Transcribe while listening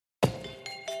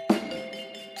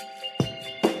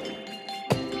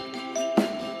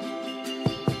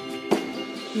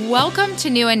Welcome to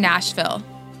New in Nashville.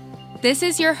 This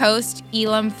is your host,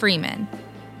 Elam Freeman.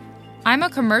 I'm a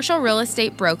commercial real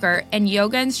estate broker and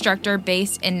yoga instructor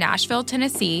based in Nashville,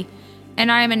 Tennessee,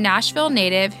 and I am a Nashville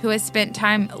native who has spent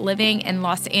time living in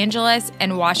Los Angeles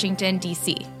and Washington,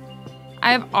 D.C.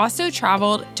 I have also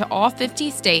traveled to all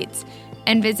 50 states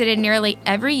and visited nearly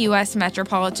every U.S.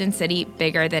 metropolitan city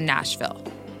bigger than Nashville.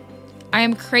 I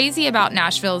am crazy about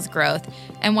Nashville's growth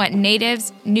and want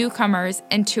natives, newcomers,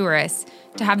 and tourists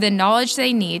to have the knowledge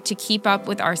they need to keep up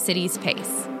with our city's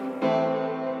pace.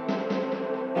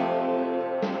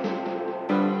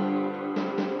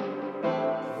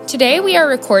 Today we are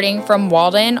recording from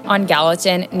Walden on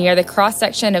Gallatin near the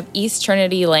cross-section of East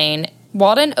Trinity Lane.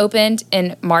 Walden opened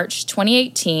in March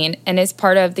 2018 and is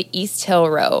part of the East Hill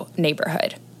Row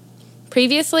neighborhood.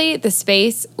 Previously, the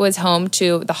space was home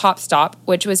to the Hop Stop,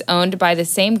 which was owned by the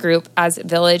same group as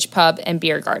Village Pub and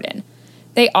Beer Garden.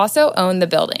 They also own the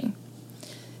building.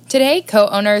 Today,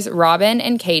 co-owners Robyn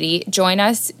and Katie join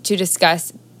us to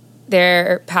discuss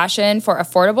their passion for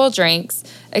affordable drinks,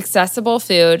 accessible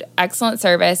food, excellent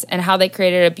service, and how they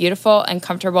created a beautiful and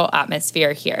comfortable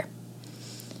atmosphere here.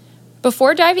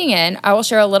 Before diving in, I will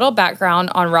share a little background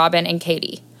on Robyn and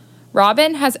Katie.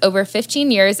 Robyn has over 15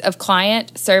 years of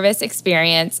client service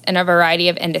experience in a variety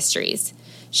of industries.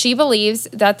 She believes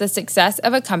that the success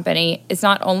of a company is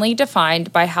not only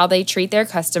defined by how they treat their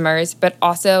customers, but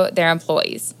also their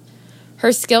employees.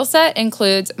 Her skill set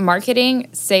includes marketing,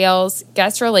 sales,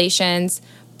 guest relations,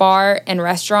 bar and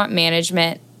restaurant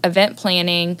management, event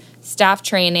planning, staff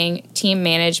training, team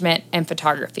management, and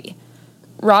photography.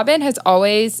 Robyn has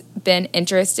always been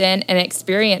interested in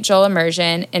experiential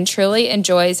immersion and truly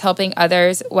enjoys helping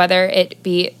others, whether it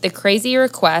be the crazy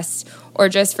request or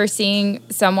just for seeing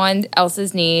someone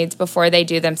else's needs before they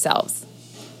do themselves.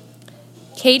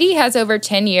 Katie has over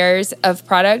 10 years of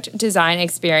product design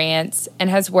experience and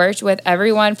has worked with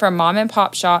everyone from mom and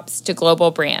pop shops to global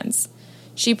brands.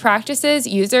 She practices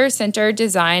user-centered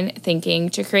design thinking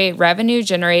to create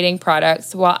revenue-generating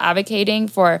products while advocating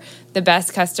for the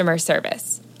best customer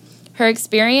service. Her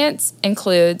experience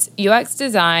includes UX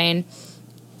design,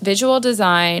 visual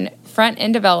design,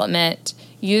 front-end development,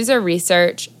 user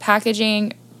research,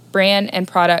 packaging, brand, and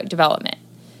product development.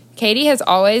 Katie has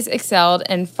always excelled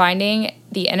in finding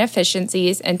the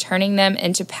inefficiencies and turning them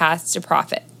into paths to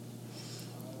profit.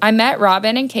 I met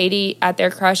Robyn and Katie at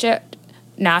their Crush It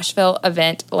Nashville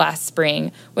event last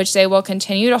spring, which they will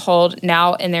continue to hold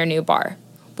now in their new bar.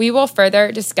 We will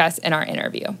further discuss in our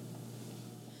interview.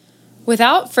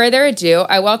 Without further ado,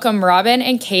 I welcome Robyn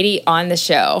and Katie on the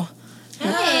show.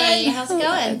 Hi, how's it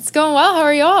going? It's going well. How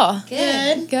are y'all?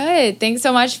 Good. Good. Thanks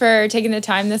so much for taking the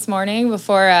time this morning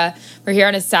before we're here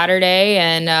on a Saturday,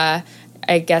 and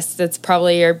I guess that's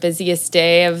probably your busiest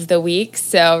day of the week,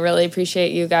 so really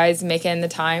appreciate you guys making the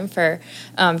time for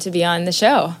to be on the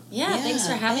show. Yeah, thanks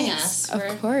for having us. Of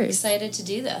course. We're excited to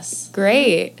do this.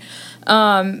 Great.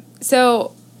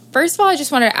 So first of all, I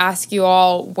just wanted to ask you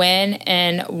all, when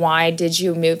and why did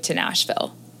you move to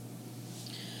Nashville?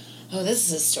 Oh, this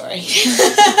is a story.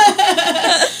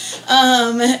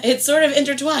 It's sort of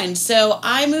intertwined. So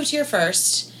I moved here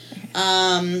first,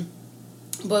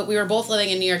 but we were both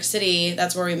living in New York City.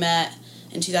 That's where we met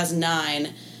in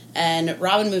 2009. And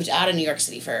Robyn moved out of New York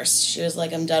City first. She was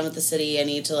like, I'm done with the city. I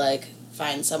need to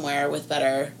find somewhere with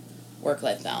better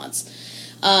work-life balance.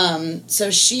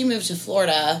 So she moved to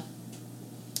Florida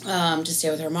to stay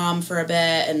with her mom for a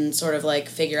bit and sort of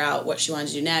figure out what she wanted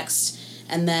to do next.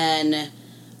 And then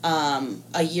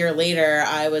a year later,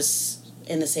 I was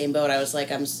in the same boat. I was like,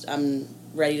 I'm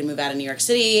ready to move out of New York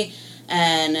City.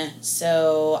 And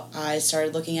so I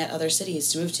started looking at other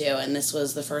cities to move to. And this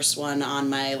was the first one on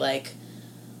my, let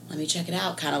me check it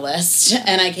out kind of list.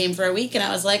 And I came for a week and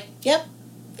I was like, yep,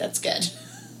 that's good.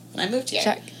 And I moved here.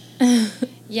 Check.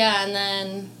 Yeah, and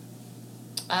then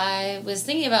I was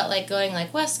thinking about going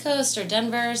West Coast or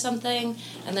Denver or something.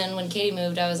 And then when Katie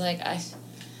moved, I was like,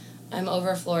 I'm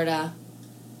over Florida.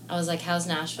 I was like, how's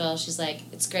Nashville? She's like,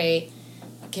 it's great.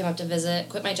 I came up to visit,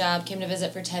 quit my job, came to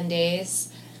visit for 10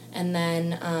 days. And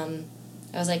then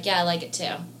I was like, yeah, I like it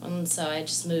too. And so I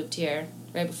just moved here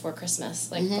right before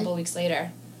Christmas, a couple weeks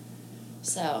later.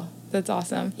 So. That's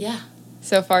awesome. Yeah.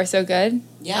 So far, so good?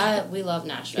 Yeah. We love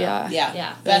Nashville.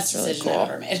 Yeah. Best really decision cool. I've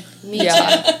ever made. Me too.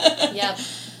 Yep.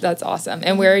 That's awesome.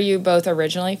 And where are you both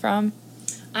originally from?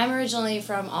 I'm originally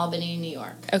from Albany, New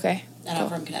York. Okay. And I'm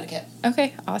from Connecticut.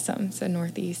 Okay, awesome. So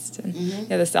Northeast. And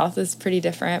the South is pretty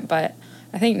different, but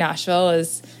I think Nashville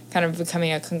is kind of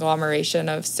becoming a conglomeration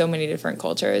of so many different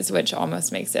cultures, which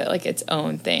almost makes it its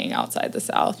own thing outside the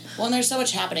South. Well, and there's so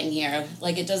much happening here.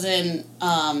 It doesn't,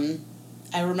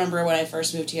 I remember when I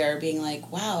first moved here being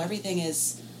like, wow, everything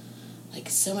is like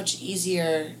so much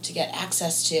easier to get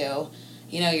access to.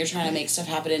 You know, you're trying to make stuff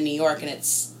happen in New York and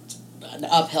it's an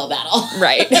uphill battle.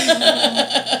 Right.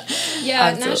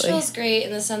 Yeah, Nashville's great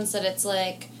in the sense that it's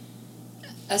like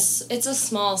it's a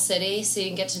small city, so you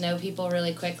can get to know people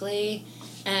really quickly,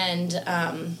 and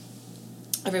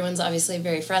everyone's obviously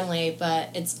very friendly,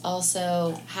 but it's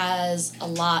also has a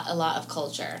lot of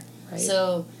culture. Right.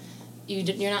 So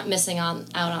you're not missing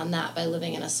out on that by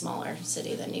living in a smaller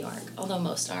city than New York, although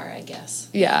most are, I guess.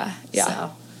 Yeah.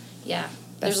 So, yeah.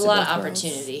 There's a lot of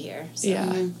opportunity here. So.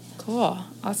 Yeah. Cool.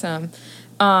 Awesome.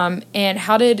 And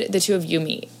how did the two of you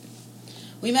meet?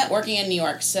 We met working in New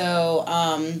York. So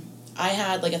I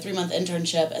had like a 3-month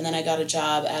internship, and then I got a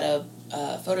job at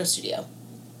a photo studio.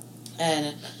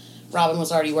 And Robyn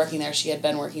was already working there. She had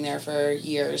been working there for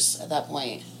years at that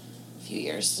point. A few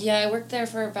years. Yeah, I worked there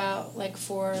for about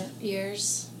 4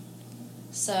 years.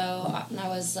 So I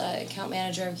was account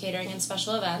manager of catering and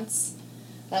special events.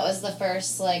 That was the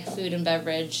first food and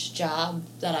beverage job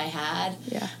that I had.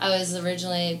 Yeah. I was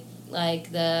originally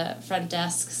the front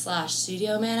desk /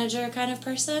 studio manager kind of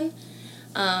person.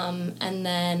 And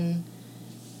then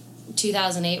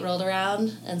 2008 rolled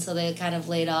around, and so they kind of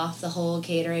laid off the whole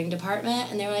catering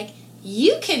department, and they were like,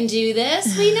 you can do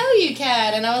this, we know you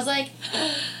can. And I was like,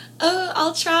 oh,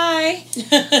 I'll try.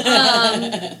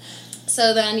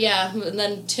 So then, and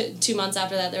then 2 months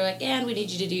after that, they're like, and we need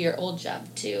you to do your old job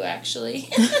too, actually.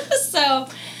 So,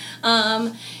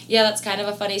 that's kind of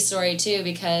a funny story too,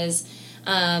 because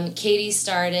Katie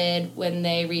started when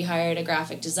they rehired a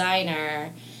graphic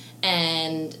designer,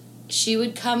 and she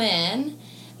would come in,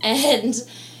 and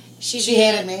she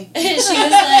hated me. She was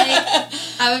like,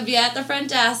 I would be at the front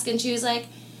desk, and she was like,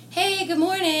 hey, good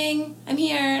morning, I'm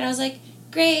here. And I was like,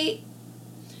 great.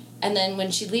 And then when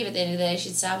she'd leave at the end of the day,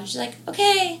 she'd stop, and she's like,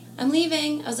 okay, I'm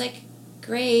leaving. I was like,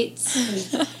 great.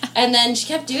 And then she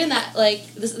kept doing that,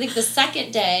 the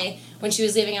second day when she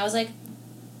was leaving, I was like,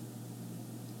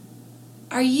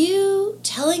 are you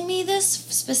telling me this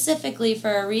specifically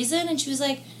for a reason? And she was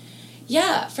like,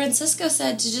 yeah, Francisco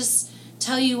said to just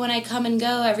tell you when I come and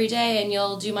go every day, and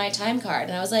you'll do my time card.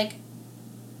 And I was like,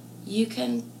 you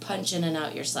can punch in and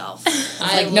out yourself.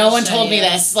 No one told me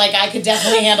this. I could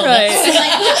definitely handle this. I was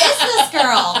like, who is this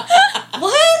girl?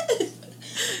 What?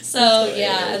 So,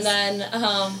 yeah, and then,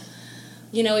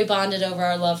 we bonded over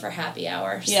our love for happy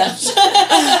hour. So. Yeah.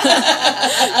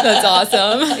 That's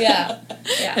awesome. Yeah.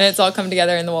 And it's all come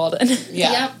together in the Walden.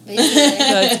 Yeah. Yep, basically.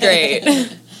 That's great.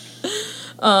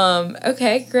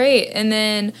 Okay, great. And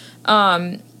then,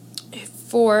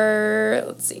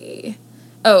 let's see.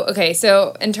 Oh, okay.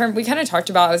 So we kind of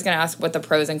talked about, I was going to ask what the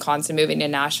pros and cons to moving to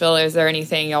Nashville. Is there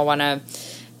anything y'all want to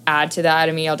add to that?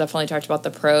 I mean, y'all definitely talked about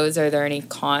the pros. Are there any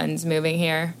cons moving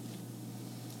here?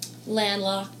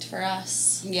 Landlocked for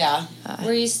us. Yeah.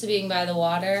 We're used to being by the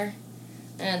water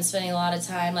and spending a lot of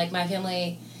time. My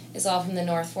family is all from the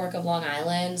North Fork of Long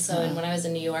Island. So when I was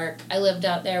in New York, I lived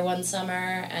out there one summer,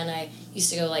 and I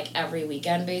used to go every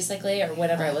weekend basically, or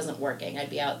whenever I wasn't working, I'd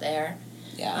be out there.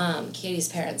 Yeah. Katie's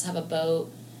parents have a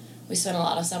boat. We spent a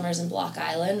lot of summers in Block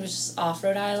Island, which is off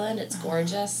Rhode Island. It's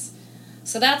gorgeous.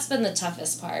 So that's been the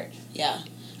toughest part. Yeah.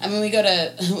 I mean,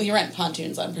 we rent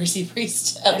pontoons on Percy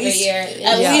Priest at Every least year.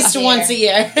 At least once a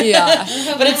year. Yeah.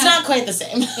 But it's not quite the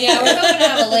same. Yeah, we're hoping to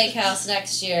have a lake house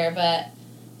next year, but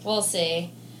we'll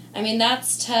see. I mean,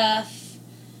 that's tough.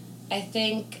 I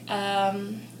think,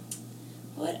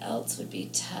 what else would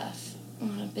be tough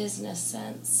in a business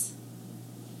sense?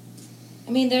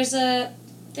 I mean, it is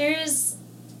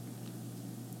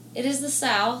the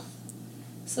South,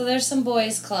 so there's some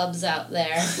boys' clubs out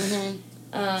there.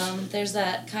 Mm-hmm. There's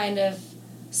that kind of,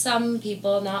 some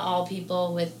people, not all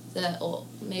people, with the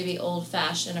maybe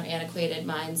old-fashioned or antiquated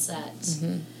mindset.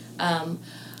 Mm-hmm.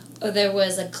 There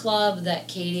was a club that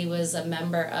Katie was a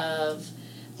member of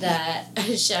that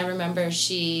I remember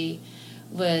they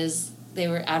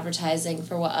were advertising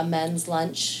for a men's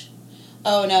lunch.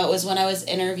 Oh, no, it was when I was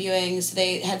interviewing. So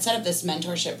they had set up this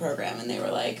mentorship program, and they were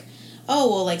like, oh,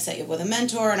 we'll, set you up with a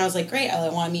mentor. And I was like, great, I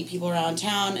want to meet people around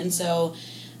town. And so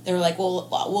they were like, well,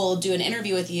 we'll do an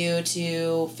interview with you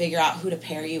to figure out who to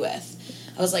pair you with.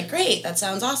 I was like, great, that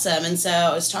sounds awesome. And so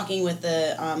I was talking with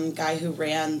the guy who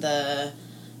ran the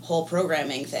whole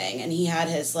programming thing, and he had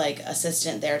his,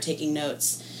 assistant there taking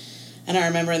notes. And I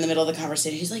remember in the middle of the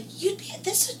conversation, he's like, you'd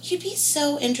be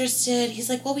so interested. He's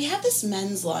like, well, we have this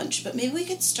men's lunch, but maybe we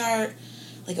could start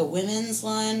a women's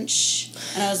lunch.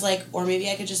 And I was like, or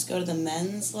maybe I could just go to the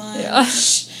men's lunch. Yeah.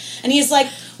 And he's like,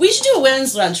 we should do a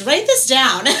women's lunch. Write this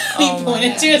down. And he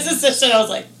pointed to his assistant. I was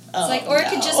like, Oh, It's like, or it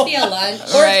could just be a lunch.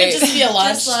 Or it could just be a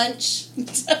lunch. Just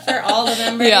lunch for all the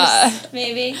members. Yeah.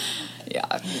 Maybe.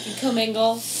 Yeah. You can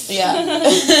commingle.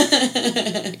 Yeah.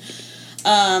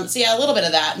 So yeah, a little bit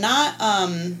of that.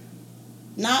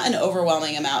 Not an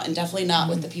overwhelming amount, and definitely not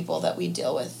with the people that we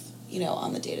deal with,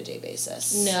 on the day-to-day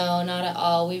basis. No, not at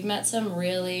all. We've met some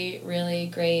really, really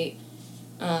great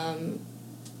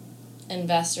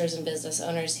investors and business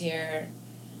owners here.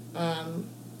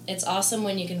 It's awesome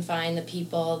when you can find the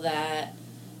people that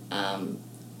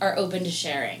are open to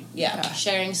sharing. Yeah.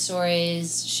 Sharing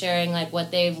stories, sharing, like,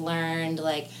 what they've learned.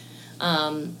 Like,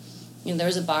 there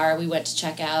was a bar we went to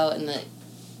check out, and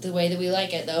the way that we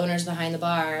like it, the owner's behind the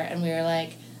bar, and we were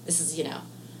like, this is,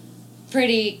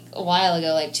 pretty a while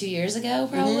ago, like 2 years ago,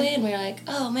 probably, and we were like,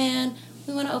 oh, man,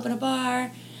 we want to open a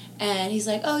bar. And he's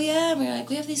like, oh, yeah, and we were like,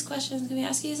 we have these questions, can we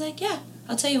ask you? He's like, yeah,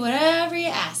 I'll tell you whatever you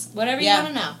ask, whatever you want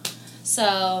to know.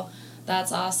 So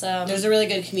that's awesome. There's a really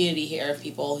good community here of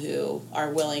people who are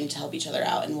willing to help each other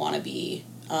out and want to be,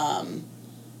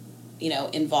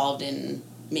 involved in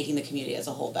making the community as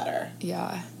a whole better.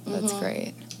 Yeah, that's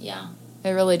great. Yeah. It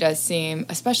really does seem,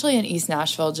 especially in East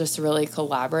Nashville, just really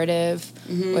collaborative,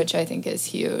 which I think is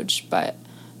huge. But,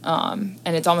 and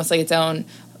it's almost like its own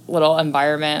little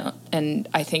environment, and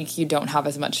I think you don't have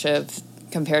as much of,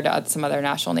 compared to some other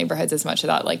Nashville neighborhoods, as much of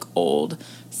that, like, old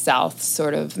South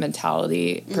sort of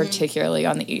mentality, particularly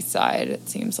on the East Side. It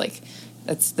seems like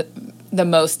that's the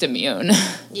most immune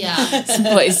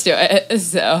place to it.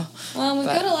 So, well, we've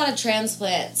got a lot of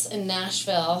transplants in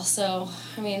Nashville, so,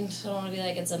 I mean, I don't want to be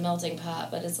like it's a melting pot,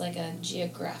 but it's like a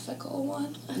geographical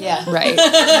one. Yeah. Right.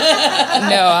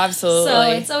 No, absolutely. So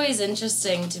it's always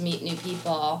interesting to meet new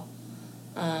people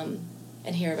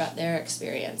and hear about their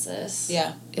experiences.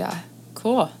 Yeah. Yeah.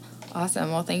 Cool.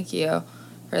 Awesome. Well, thank you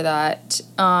for that.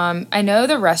 I know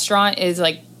the restaurant is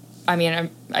like,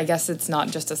 I guess it's not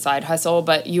just a side hustle,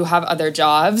 but you have other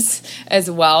jobs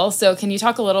as well. So can you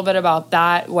talk a little bit about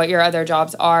that, what your other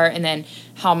jobs are, and then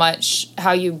how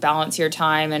you balance your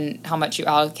time and how much you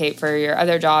allocate for your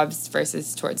other jobs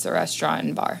versus towards the restaurant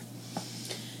and bar?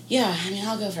 Yeah,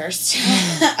 I'll go first.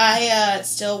 I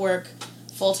still work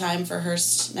full-time for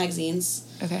Hearst Magazines.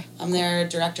 Okay. I'm their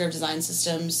director of design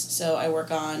systems, so I work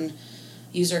on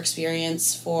user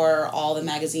experience for all the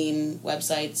magazine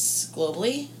websites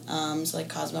globally, so like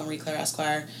Cosmo, Marie Claire,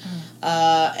 Esquire.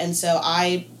 And so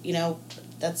I,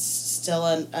 that's still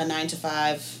a 9 to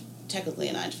 5, technically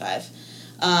a 9 to 5.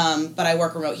 But I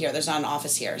work remote here. There's not an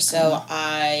office here. So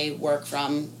I work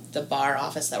from the bar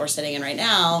office that we're sitting in right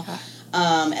now.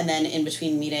 And then in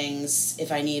between meetings,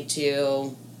 if I need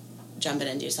to jump in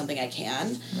and do something, I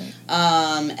can. Right.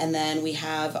 And then we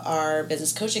have our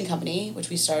business coaching company, which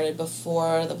we started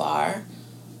before the bar.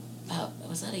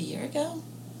 Was that a year ago?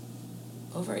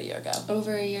 Over a year ago.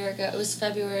 Over a year ago. It was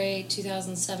February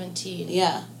 2017.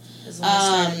 Yeah. Is when we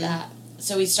started that.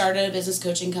 So we started a business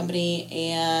coaching company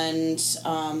and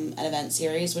an event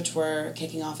series, which we're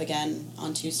kicking off again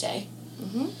on Tuesday.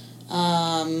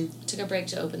 Took a break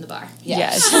to open the bar.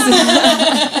 Yes.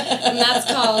 And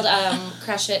that's called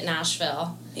Crush It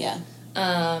Nashville. Yeah.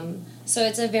 So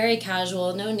it's a very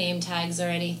casual, no name tags or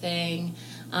anything,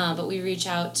 but we reach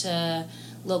out to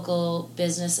local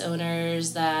business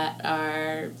owners that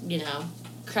are,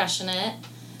 crushing it.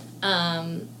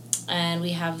 And we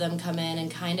have them come in and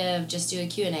kind of just do a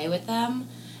Q&A with them.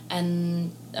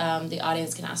 And the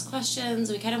audience can ask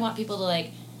questions. We kind of want people to,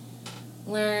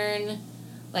 learn,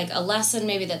 a lesson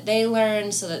maybe that they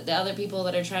learned so that the other people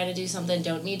that are trying to do something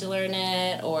don't need to learn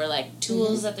it, or,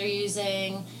 tools that they're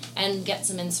using, and get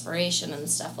some inspiration and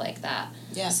stuff like that.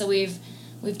 Yeah. So we've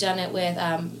done it with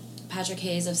Patrick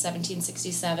Hayes of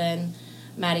 1767,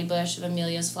 Maddie Bush of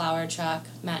Amelia's Flower Truck,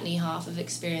 Matt Niehoff of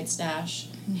Experience Dash,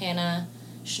 Hannah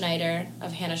Schneider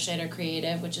of Hannah Schneider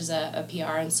Creative, which is a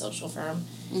PR and social firm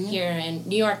here in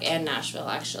New York and Nashville,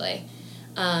 actually.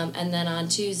 And then on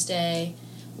Tuesday,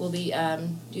 we'll be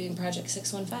doing Project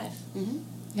 615.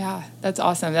 Yeah, that's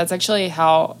awesome. That's actually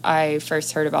how I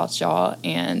first heard about y'all.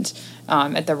 And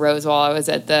at the Rose Wall, I was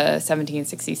at the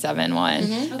 1767 one.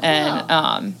 Oh, cool.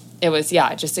 And it was,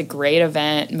 just a great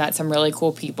event. Met some really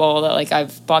cool people that,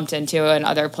 I've bumped into in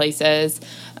other places.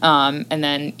 And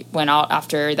then went out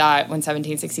after that when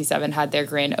 1767 had their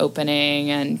grand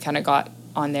opening and kind of got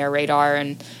on their radar,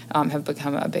 and have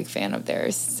become a big fan of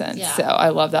theirs since. Yeah. So I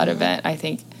love that event. I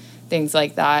think things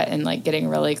like that and getting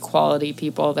really quality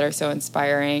people that are so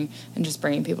inspiring and just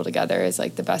bringing people together is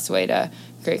the best way to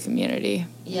create community.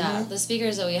 Yeah, the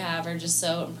speakers that we have are just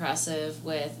so impressive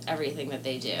with everything that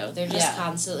they do. They're just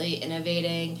constantly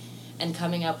innovating and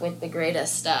coming up with the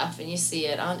greatest stuff, and you see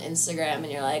it on Instagram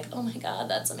and you're like, oh my god,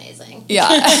 that's amazing. Yeah.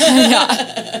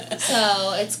 Yeah.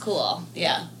 So it's cool.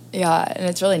 Yeah. Yeah, and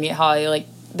it's really neat how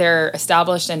they're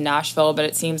established in Nashville, but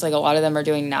it seems like a lot of them are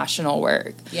doing national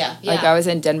work. Yeah. Like I was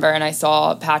in Denver and I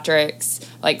saw Patrick's,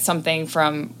 like something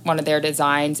from one of their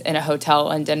designs in a hotel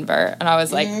in Denver. And I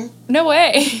was like, no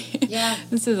way. Yeah.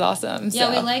 This is awesome. Yeah,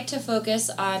 we like to focus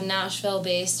on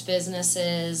Nashville-based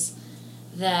businesses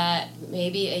that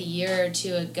maybe a year or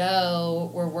two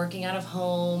ago were working out of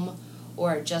home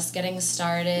or just getting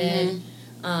started.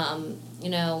 You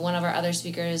know, one of our other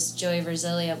speakers, Joey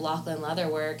Verzilli of MacLachlan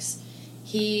Leatherworks,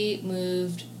 he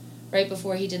moved right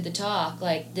before he did the talk,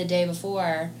 like the day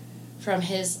before, from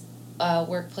his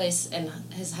workplace and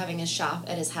having his shop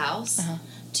at his house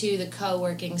to the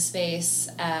co-working space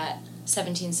at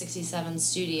 1767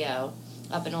 Studio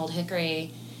up in Old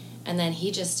Hickory. And then he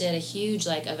just did a huge,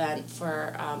 like, event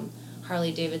for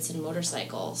Harley-Davidson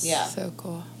motorcycles. Yeah. So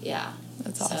cool. Yeah.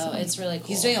 That's awesome. So it's really cool.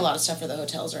 He's doing a lot of stuff for the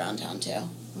hotels around town, too.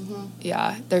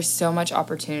 Yeah, there's so much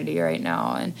opportunity right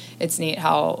now, and it's neat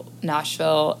how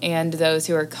Nashville and those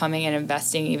who are coming and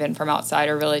investing even from outside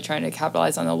are really trying to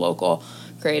capitalize on the local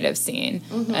creative scene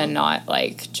and not,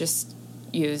 like, just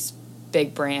use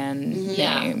big brand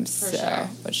names. Yeah,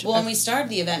 for sure. Well, and we started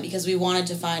the event because we wanted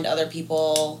to find other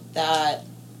people that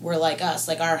were like us.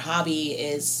 Like, our hobby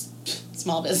is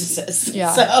small businesses.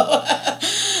 Yeah.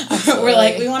 So we're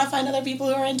like, we want to find other people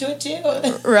who are into it too.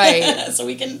 Right. So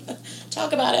we can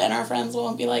talk about it and our friends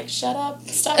won't be like, shut up,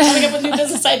 stop coming up with new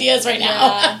business ideas right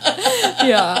now.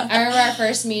 Yeah. I remember our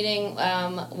first meeting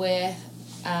with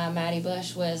Maddie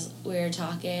Bush was we were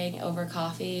talking over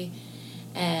coffee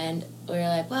and we were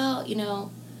like, well, you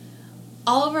know,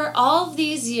 all of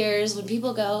these years when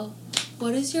people go,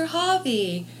 what is your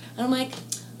hobby? And I'm like,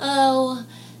 oh,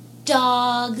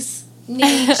 dogs,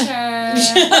 nature,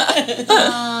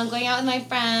 going out with my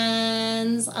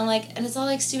friends. I'm like, and it's all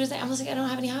like stupid things. I was like, I don't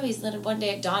have any hobbies. And then one day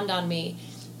it dawned on me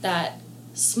that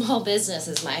small business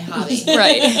is my hobby.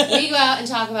 Right. We go out and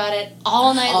talk about it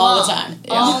all night All long. the time.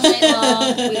 Yeah. All night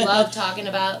long. We love talking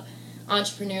about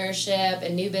entrepreneurship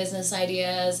and new business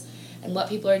ideas and what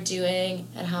people are doing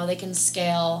and how they can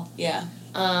scale. Yeah.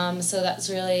 So that's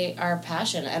really our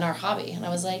passion and our hobby. And I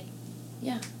was like,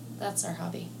 yeah, that's our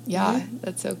hobby. Yeah,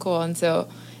 that's so cool. And so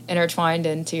intertwined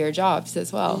into your jobs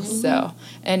as well. So,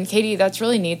 and Katie, that's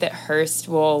really neat that Hearst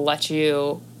will let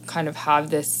you kind of have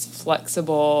this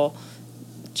flexible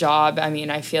job. I mean,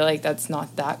 I feel like that's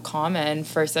not that common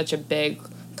for such a big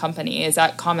company. Is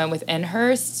that common within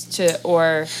Hearst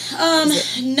or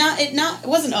it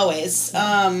wasn't always.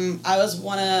 I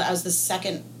was the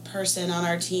second person on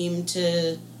our team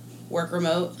to work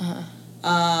remote.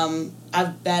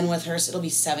 I've been with Hearst, it'll be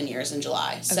 7 years in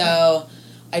July. Okay. So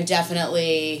I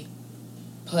definitely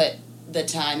put the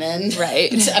time in.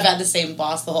 Right. I've had the same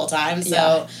boss the whole time.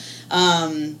 So,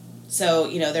 so,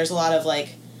 you know, there's a lot of,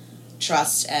 like,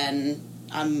 trust, and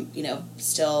I'm, you know,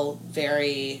 still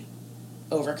very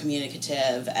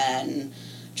over-communicative and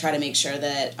try to make sure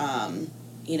that,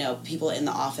 you know, people in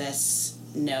the office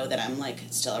know that I'm, like,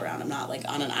 still around. I'm not, like,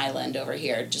 on an island over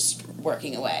here just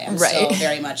working away. I'm still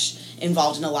very much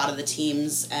involved in a lot of the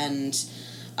teams, and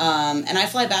I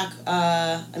fly back,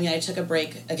 I mean, I took a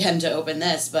break again to open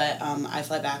this, but I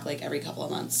fly back, like, every couple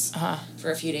of months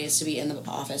for a few days to be in the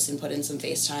office and put in some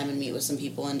FaceTime and meet with some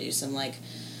people and do some, like,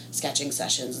 sketching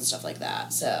sessions and stuff like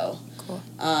that. So, cool.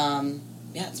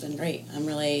 Yeah, it's been great. I'm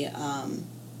really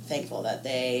thankful that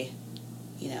they,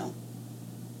 you know,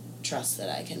 trust that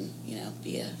I can, you know,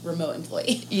 be a remote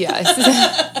employee.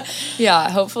 Yes. Yeah,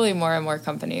 hopefully more and more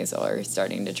companies are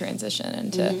starting to transition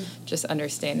into just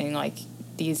understanding, like,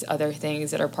 these other things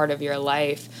that are part of your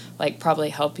life, like, probably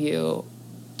help you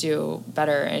do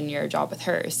better in your job with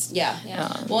Hearst. Yeah.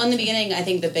 Well, in the beginning, I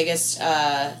think the biggest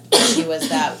issue was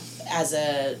that as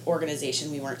a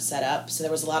organization, we weren't set up, so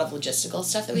there was a lot of logistical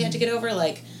stuff that we had to get over,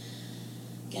 like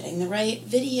getting the right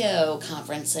video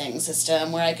conferencing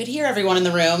system where I could hear everyone in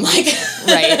the room, like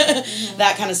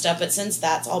that kind of stuff. But since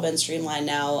that's all been streamlined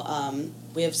now,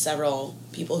 we have several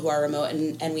people who are remote,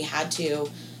 and we had to,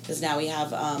 because now we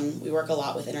have we work a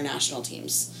lot with international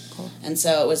teams. Cool. And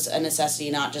so it was a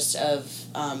necessity not just of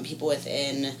people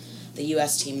within the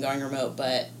U.S. team going remote,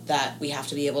 but that we have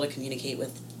to be able to communicate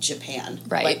with Japan,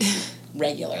 like,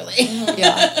 regularly.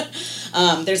 Yeah.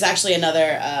 There's actually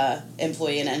another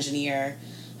employee and engineer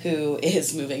who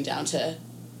is moving down to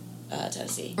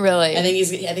Tennessee. Really? I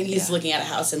think he's looking at a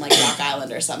house in, like, Rock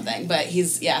Island or something. But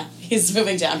he's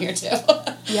moving down here too.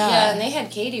 Yeah, and they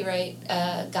had Katie write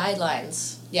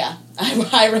guidelines. Yeah,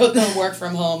 I wrote the work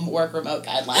from home, work remote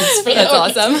guidelines for That's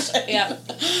awesome. Yeah.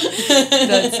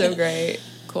 That's so great.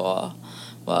 Cool.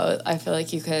 Well, I feel like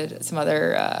some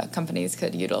other companies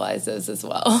could utilize those as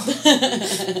well.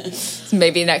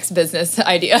 Maybe next business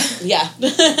idea. Yeah.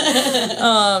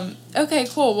 Okay,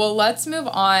 cool. Well, let's move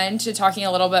on to talking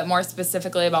a little bit more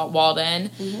specifically about Walden.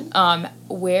 Mm-hmm.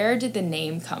 Where did the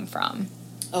name come from?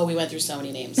 Oh, we went through so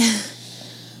many names.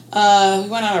 We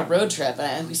went on a road trip,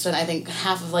 and we spent, I think,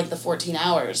 half of, the 14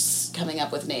 hours coming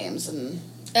up with names. And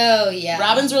oh, yeah.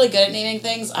 Robyn's really good at naming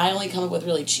things. I only come up with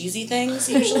really cheesy things,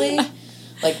 usually.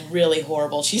 Really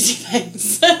horrible, cheesy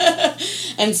things.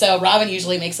 And so Robyn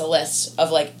usually makes a list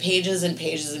of, pages and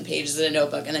pages and pages in a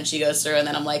notebook, and then she goes through, and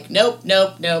then I'm like, nope.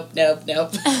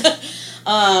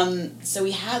 So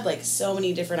we had, so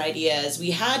many different ideas.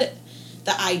 We had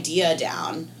the idea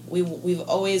down. We've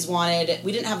always wanted,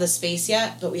 we didn't have the space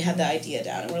yet, but we had the idea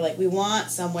down. And we're like, we want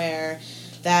somewhere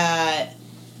that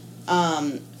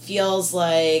feels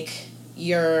like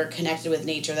you're connected with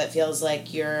nature, that feels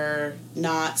like you're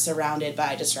not surrounded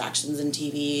by distractions and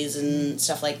TVs and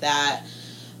stuff like that.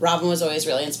 Robyn was always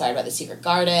really inspired by The Secret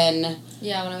Garden.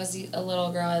 Yeah, when I was a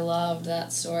little girl, I loved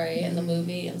that story and the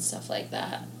movie and stuff like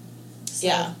that. So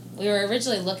yeah. We were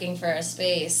originally looking for a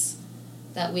space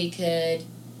that you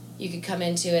could come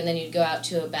into, and then you'd go out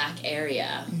to a back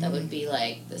area that would be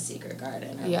like The Secret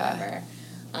Garden or whatever.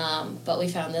 But we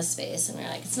found this space, and we were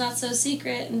like, it's not so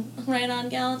secret, and right on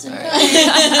Gallatin Road. It's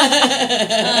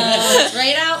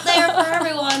right out there for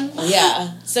everyone.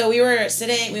 Yeah. So we went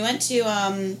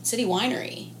to City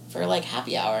Winery for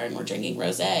happy hour, and we're drinking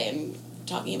rosé and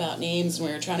talking about names, and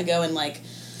we were trying to go in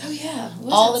oh yeah,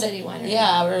 all the City Winery.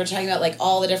 Yeah, we were talking about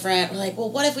all the different. We're like, well,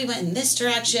 what if we went in this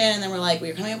direction? And then we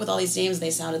were coming up with all these names, and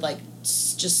they sounded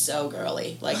just so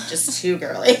girly, just too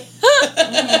girly.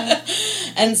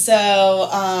 And so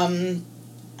I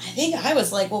think I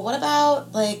was like, well, what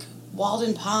about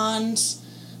Walden Pond,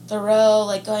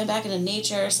 Thoreau, going back into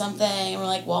nature or something? And we're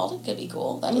like, Walden could be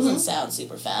cool. That doesn't sound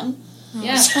super femme.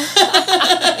 Yeah,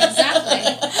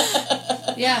 exactly.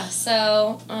 Yeah,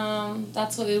 so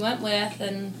that's what we went with,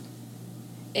 and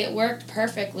it worked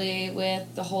perfectly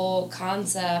with the whole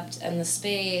concept and the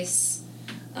space.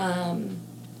 And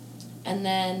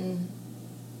then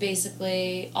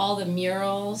basically all the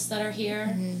murals that are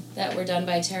here that were done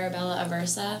by Tarabella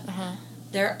Aversa,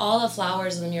 all the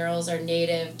flowers in the murals are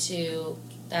native to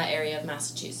that area of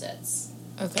Massachusetts.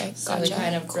 Okay, so we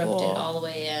kind of roped it all the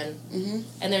way in.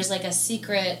 And there's a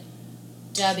secret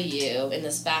W in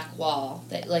this back wall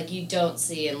that you don't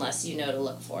see unless you know to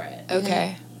look for it.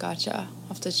 Okay, gotcha. I'll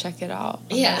have to check it out on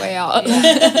the way out.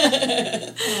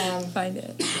 Yeah. Find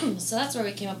it. So that's where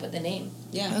we came up with the name.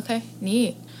 Yeah. Okay,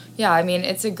 neat. Yeah, I mean,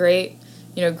 it's a great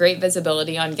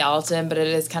visibility on Gallatin, but it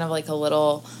is kind of a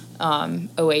little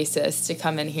oasis to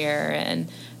come in here,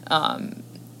 and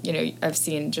I've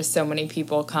seen just so many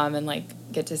people come and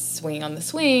get to swing on the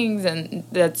swings, and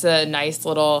that's a nice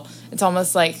little, it's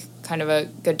almost kind of a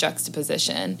good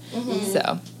juxtaposition.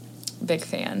 So big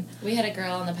fan. We had a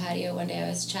girl on the patio one day I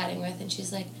was chatting with, and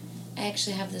she's like, I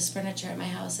actually have this furniture at my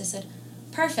house. I said,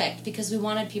 perfect, because we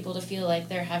wanted people to feel like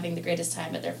they're having the greatest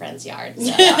time at their friend's yard.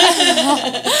 So.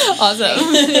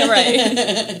 Awesome. Yeah,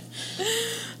 right.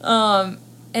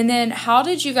 And then how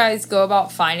did you guys go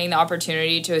about finding the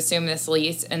opportunity to assume this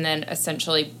lease and then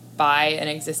essentially buy an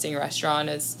existing restaurant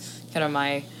is kind of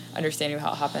my understanding of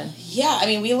how it happened. Yeah, I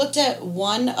mean, we looked at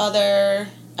one other...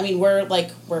 I mean, we're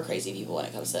crazy people when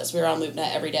it comes to this. We were on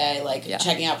LoopNet every day,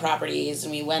 checking out properties,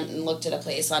 and we went and looked at a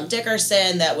place on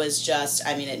Dickerson that was just...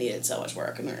 I mean, it needed so much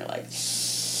work, and we were like...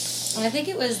 And I think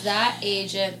it was that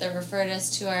agent that referred us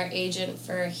to our agent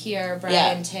for here,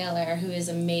 Brian Taylor, who is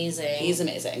amazing. He's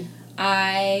amazing.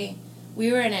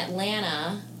 We were in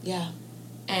Atlanta. Yeah.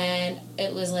 And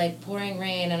it was pouring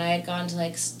rain, and I had gone to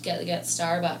get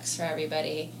Starbucks for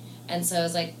everybody, and so I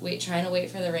was trying to wait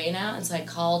for the rain out, and so I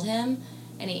called him,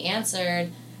 and he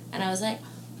answered, and I was like,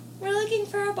 "We're looking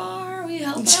for a bar. Will you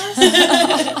help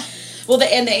us?" Well,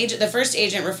 the first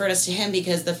agent referred us to him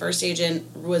because the first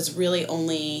agent was really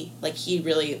only he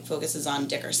really focuses on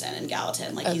Dickerson and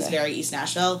Gallatin, he's very East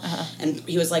Nashville, and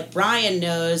he was like, Brian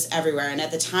knows everywhere, and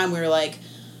at the time we were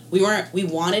we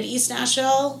wanted East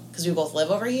Nashville because we both live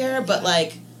over here, but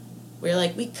we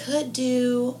were we could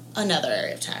do another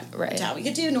area of town. Right. We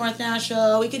could do North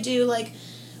Nashville. We could do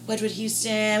Wedgwood,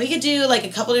 Houston. We could do a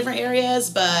couple different areas,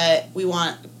 but we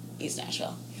want East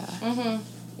Nashville. Yeah.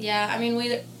 Yeah. I mean,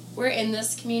 we're in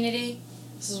this community.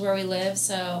 This is where we live,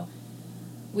 so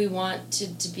we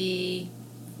wanted to be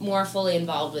more fully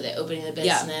involved with it, opening the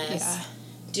business.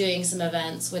 doing some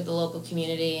events with the local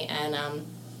community. And,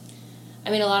 I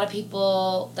mean, a lot of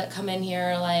people that come in here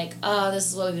are like, oh, this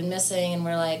is what we've been missing. And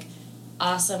we're like,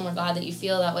 awesome, we're glad that you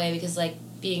feel that way, because, like,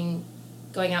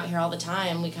 going out here all the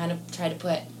time, we kind of try to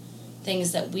put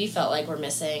things that we felt like were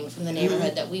missing from the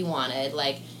neighborhood that we wanted,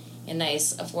 like a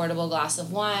nice, affordable glass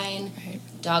of wine,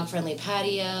 dog-friendly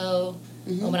patio,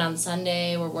 open on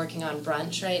Sunday. We're working on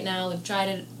brunch right now. We've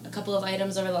tried a couple of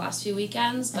items over the last few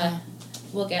weekends, but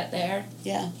we'll get there.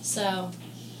 Yeah. So.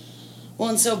 Well,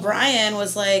 and so Brian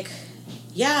was like,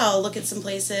 yeah, I'll look at some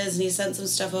places, and he sent some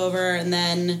stuff over, and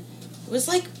then it was,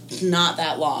 like, not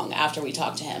that long after we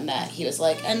talked to him that he was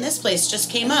like, and this place just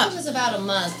came up. It was about a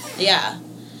month. Yeah.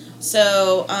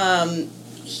 So,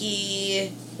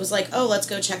 he was like, oh, let's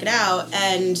go check it out.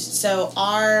 And so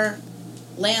our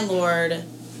landlord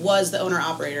was the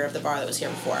owner-operator of the bar that was here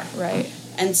before. Right.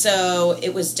 And so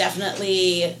it was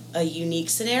definitely a unique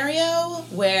scenario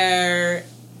where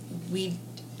we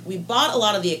bought a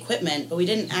lot of the equipment, but we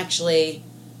didn't actually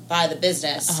buy the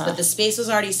business. But the space was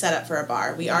already set up for a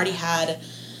bar. We already had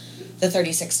the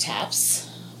 36 taps,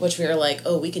 which we were like,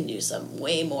 oh, we can do some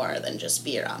way more than just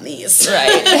beer on these. Right.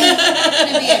 It's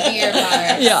going to be a beer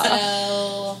bar. Yeah.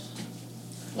 So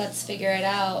let's figure it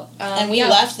out. And we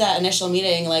left that initial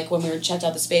meeting, like, when we checked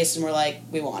out the space, and we're like,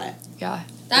 we want it. Yeah.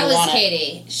 That was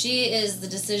Katie. She is the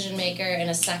decision maker in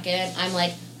a second. I'm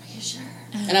like, are you sure?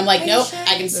 And I'm like, nope, sure?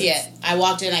 I can see it. I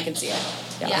walked in, I can see it.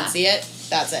 Yeah. I can see it.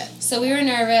 That's it. So we were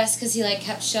nervous because he, like,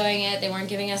 kept showing it. They weren't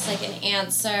giving us, like, an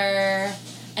answer.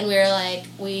 And we were like,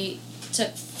 we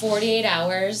took 48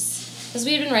 hours. Because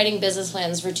we had been writing business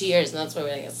plans for 2 years. And that's why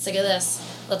we were like, sick of this.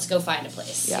 Let's go find a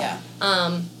place. Yeah.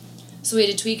 So we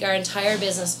had to tweak our entire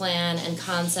business plan and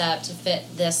concept to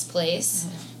fit this place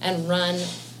and run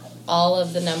all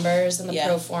of the numbers and the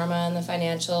pro forma and the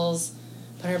financials,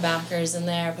 put our backers in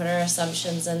there, put our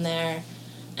assumptions in there,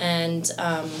 and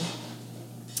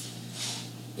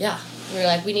we were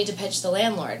like, we need to pitch the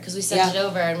landlord, because we sent it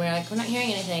over and we were like, we're not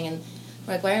hearing anything, and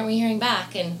we're like, why aren't we hearing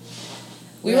back? And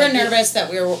we were nervous that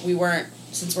we weren't,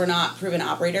 since we're not proven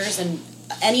operators, and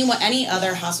any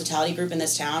other hospitality group in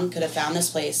this town could have found this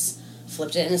place,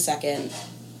 flipped it in a second,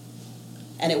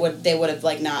 and they would have,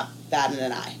 like, not batted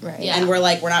an eye. Right. Yeah. And we're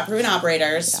like, we're not proven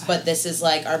operators, but this is,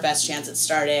 like, our best chance at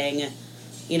starting,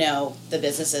 you know, the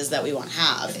businesses that we want to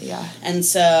have. Yeah. And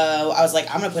so I was like,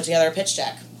 I'm going to put together a pitch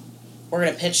deck. We're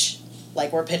going to pitch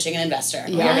like we're pitching an investor.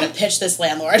 Yeah. We're going to pitch this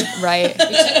landlord. Right. we took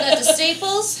that to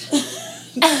Staples,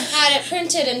 had it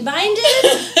printed and binded,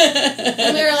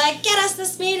 and we were like, get us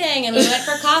this meeting. And we went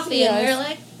for coffee, and we were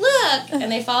like, look.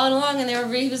 And they followed along, and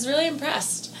he was really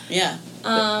impressed. Yeah.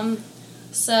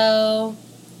 So,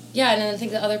 yeah, and then I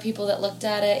think the other people that looked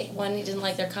at it, one, he didn't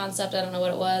like their concept, I don't know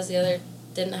what it was, the other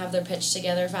didn't have their pitch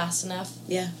together fast enough.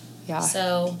 Yeah. Yeah.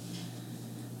 So,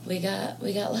 we got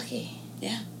lucky.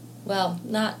 Yeah. Well,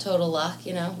 not total luck,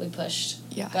 you know, we pushed.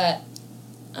 Yeah. But,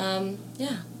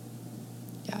 yeah.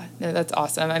 Yeah, no, that's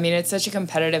awesome. I mean, it's such a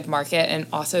competitive market, and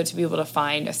also to be able to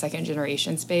find a second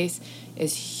generation space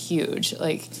is huge.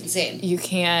 Like, It's insane. you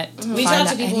can't. We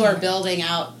talked to people who are building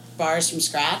out bars from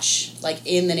scratch, like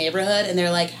in the neighborhood, and they're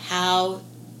like, how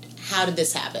did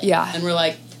this happen? Yeah. And we're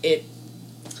like,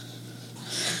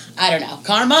 I don't know,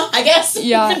 karma, I guess.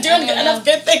 Yeah. We've been doing enough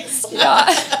good things.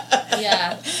 Yeah.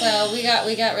 Yeah, so we got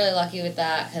really lucky with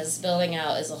that, because building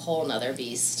out is a whole nother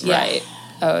beast. Right.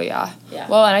 Oh, yeah. Yeah.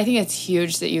 Well, and I think it's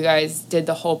huge that you guys did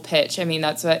the whole pitch. I mean,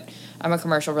 that's what, I'm a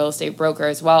commercial real estate broker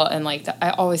as well, and, like, I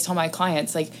always tell my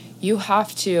clients, like, you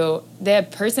have to, the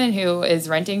person who is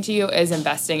renting to you is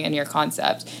investing in your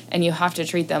concept, and you have to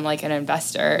treat them like an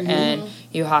investor, and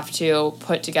you have to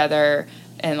put together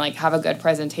and, like, have a good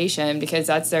presentation, because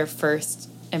that's their first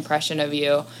impression of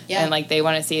you. Yeah. And, like, they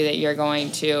want to see that you're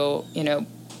going to, you know,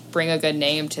 bring a good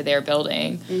name to their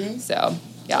building. So,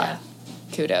 yeah.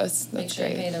 Kudos. That's Make sure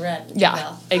great. you pay the rent. Yeah,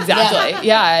 Well. exactly.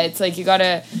 Yeah, it's like you got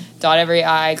to dot every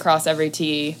I, cross every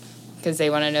T, because they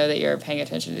want to know that you're paying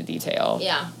attention to detail.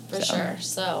 Yeah, for sure.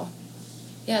 So,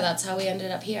 yeah, that's how we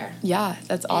ended up here. Yeah,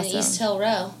 that's awesome. In East Hill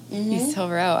Row. East Hill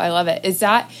Row. I love it. Is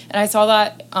that, and I saw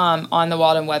that on the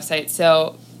Walden website,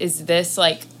 so is this,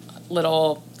 like,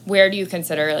 little, where do you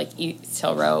consider, like, East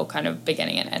Hill Row kind of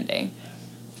beginning and ending?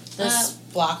 This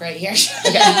block right here.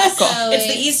 Okay, cool. So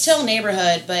It's the East Hill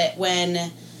neighborhood, but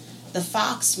when the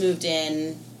Fox moved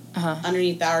in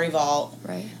underneath Bowery Vault,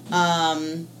 Right.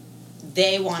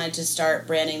 They wanted to start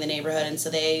branding the neighborhood, and so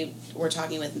they were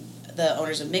talking with the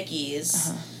owners of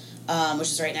Mickey's, which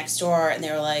is right next door, and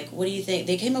they were like, what do you think?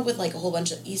 They came up with, like, a whole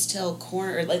bunch of East Hill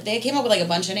Corner, like, they came up with, like, a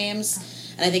bunch of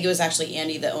names, and I think it was actually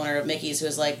Andy, the owner of Mickey's, who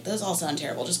was like, those all sound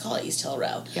terrible, just call it East Hill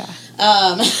Row. Yeah.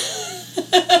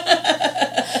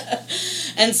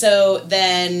 And so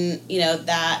then,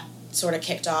 that sort of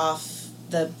kicked off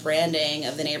the branding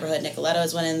of the neighborhood.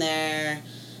 Nicoletto's went in there,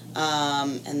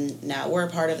 and now we're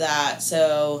part of that.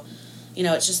 So,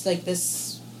 it's just like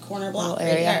this corner block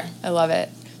right here. I love it.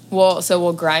 Well, so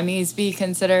will Grimey's be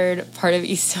considered part of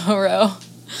East Hill Row?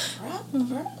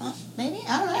 Maybe?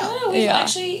 I don't know. I don't know. We've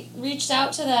actually reached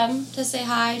out to them to say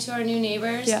hi to our new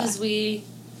neighbors because we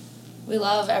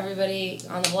love everybody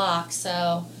on the block.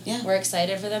 So we're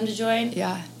excited for them to join.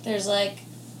 Yeah. There's like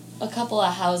a couple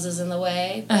of houses in the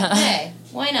way, but hey,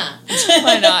 why not?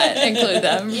 Why not include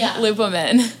them? Yeah. Loop them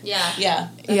in. Yeah. Yeah.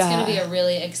 That's going to be a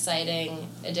really exciting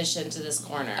addition to this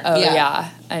corner. Oh, yeah.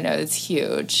 I know. It's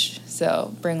huge.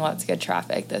 So bring lots of good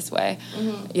traffic this way.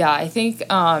 Mm-hmm. Yeah, I think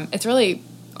it's really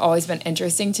always been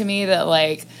interesting to me that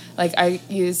like I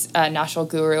use Nashville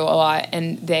Guru a lot,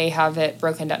 and they have it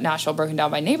broken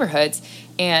down by neighborhoods,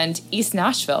 and East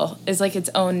Nashville is like its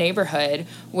own neighborhood,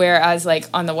 whereas like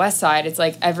on the west side it's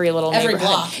like every neighborhood.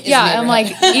 Block is I'm like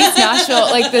East Nashville,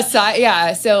 like the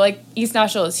side, so like East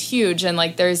Nashville is huge, and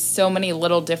like there's so many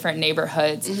little different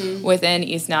neighborhoods within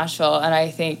East Nashville, and I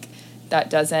think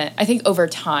over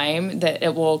time that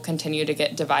it will continue to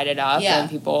get divided up and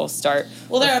people start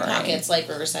there are pockets like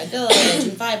Riverside Village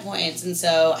and 5 Points, and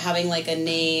so having like a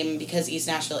name, because East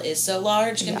Nashville is so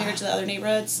large compared to the other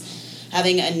neighborhoods,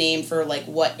 having a name for like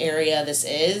what area this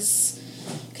is,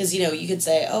 because you could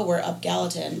say, oh, we're up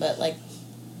Gallatin, but like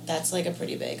that's like a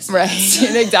pretty big space.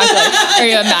 Right. Exactly. Are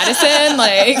you in Madison?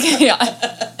 Like,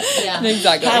 yeah.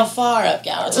 Exactly. How far up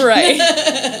Gallatin? Right.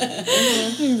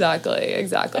 Exactly.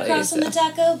 Across from the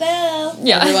Taco Bell.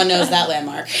 Yeah. Everyone knows that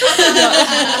landmark.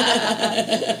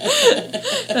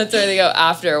 That's where they go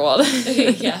after Walden.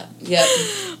 Yeah. Yep.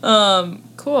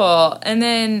 Cool. And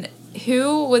then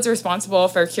who was responsible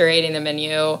for curating the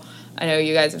menu? I know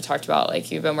you guys have talked about, like,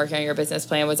 you've been working on your business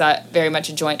plan. Was that very much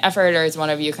a joint effort, or is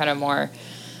one of you kind of more...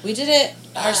 We did it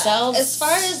ourselves. As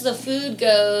far as the food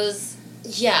goes,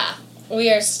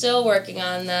 we are still working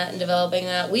on that and developing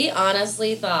that. We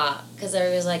honestly thought, because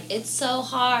everybody was like, it's so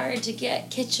hard to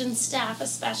get kitchen staff,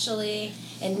 especially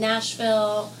in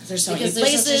Nashville. There's so because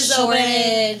many there's places such a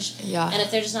shortage. Yeah. And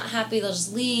if they're just not happy, they'll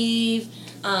just leave.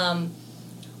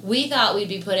 We thought we'd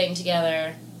be putting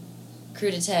together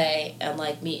crudité and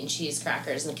like meat and cheese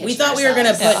crackers in the kitchen. We thought we were going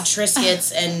to put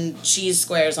Triscuits and cheese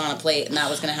squares on a plate, and that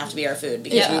was going to have to be our food,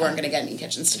 because we weren't going to get any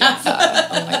kitchen staff. Oh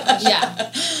my gosh.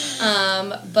 Yeah.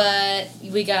 But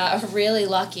we got really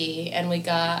lucky, and we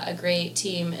got a great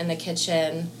team in the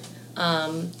kitchen.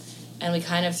 And we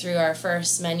kind of threw our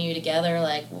first menu together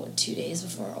 2 days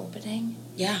before opening.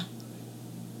 Yeah.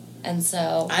 And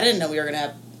so I didn't know we were going to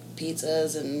have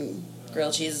pizzas and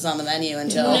grilled cheeses on the menu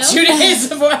until 2 days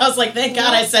before. I was like, thank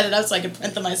God I set it up so I could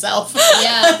print them myself.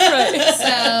 Yeah. Right.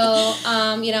 So,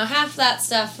 half that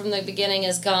stuff from the beginning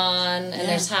is gone, and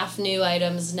there's half new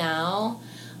items now.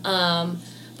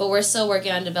 But we're still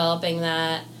working on developing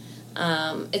that.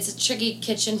 It's a tricky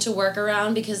kitchen to work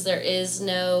around because there is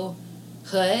no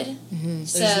hood. Mm-hmm.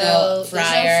 So there's no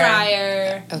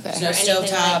fryer. Okay. There's no anything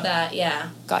stovetop. like that. Yeah.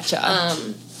 Gotcha.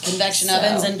 Convection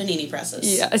ovens and panini presses.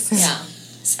 Yes. Yeah.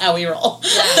 That's how we roll.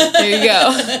 Yeah. There you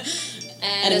go.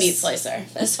 And a meat slicer.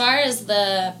 As far as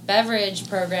the beverage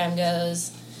program goes,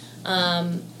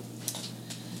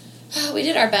 we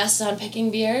did our best on picking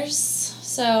beers.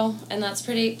 So, and that's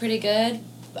pretty good.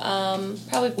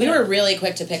 We were really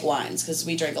quick to pick wines because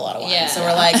we drink a lot of wine. Yeah. So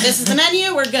we're like, this is the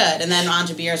menu, we're good. And then on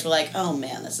to beers, we're like, oh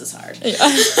man, this is hard. Yeah.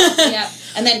 Yeah.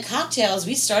 And then cocktails,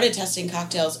 we started testing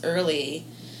cocktails early.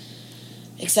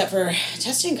 Except for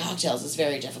testing cocktails is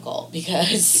very difficult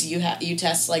because you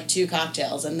test 2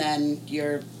 cocktails and then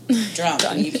you're drunk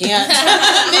and you can't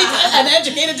make an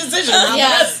educated decision on the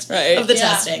rest of the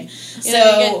testing.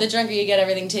 So the drunker you get,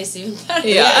 everything tastes even better.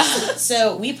 Yeah.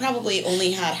 So we probably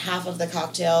only had half of the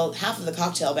cocktail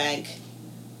bank,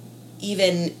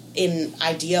 even in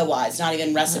idea wise, not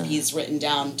even recipes written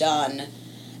down, done,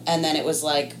 and then it was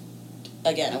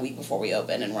again, a week before we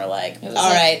opened, and we're like, all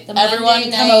right,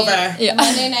 everyone come over. Yeah.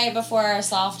 Monday night before our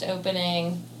soft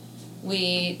opening,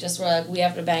 we just were like, we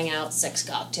have to bang out 6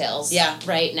 cocktails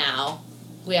right now.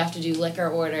 We have to do liquor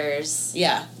orders.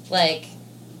 Yeah.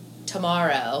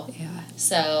 Tomorrow. Yeah.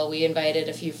 So we invited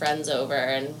a few friends over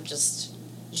and just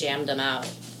jammed them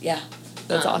out. Yeah.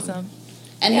 That's awesome.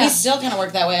 And we still kind of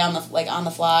work that way on the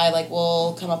fly.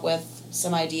 We'll come up with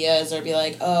some ideas or be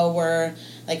like, oh, we're...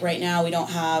 right now, we don't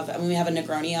have... we have a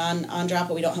Negroni on drop,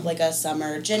 but we don't have, a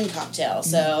summer gin cocktail.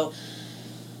 So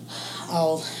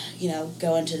I'll,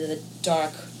 go into the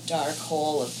dark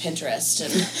hole of Pinterest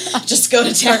and just go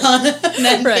to town and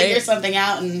then figure something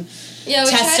out. And Yeah,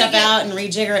 we test try to stuff get out and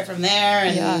rejigger it from there.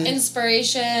 And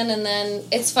inspiration, and then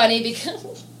it's funny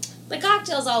because the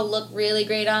cocktails all look really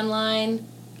great online.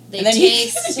 They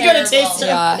taste you gotta terrible. taste them.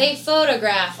 Yeah. They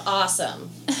photograph awesome.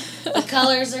 The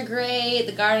colors are great.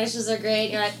 The garnishes are great.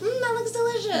 You're like, that looks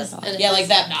delicious. And Yeah, like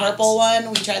that purple one.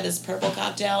 We tried this purple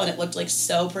cocktail, and it looked like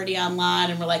so pretty online,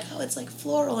 and we're like, oh, it's like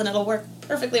floral, and it'll work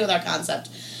perfectly with our concept.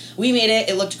 We made it.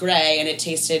 It looked gray, and it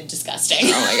tasted disgusting.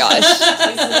 Oh my gosh. It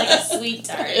tasted like a sweet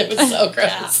tart. It was so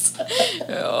gross.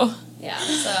 Oh. Yeah.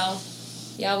 So,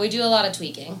 yeah, we do a lot of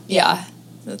tweaking. Yeah.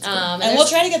 That's cool. And we'll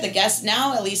try to get the guests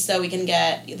now, at least, so we can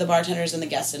get the bartenders and the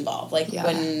guests involved. Like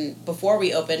before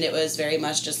we opened, it was very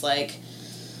much just like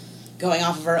going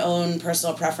off of our own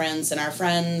personal preference and our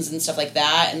friends and stuff like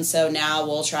that. And so now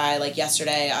we'll try. Like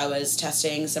yesterday, I was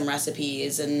testing some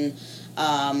recipes, and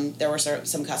there were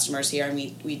some customers here, and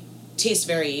we taste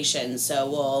variations. So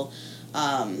we'll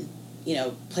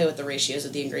play with the ratios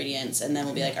of the ingredients, and then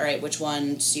we'll be like, all right, which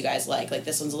ones do you guys like? Like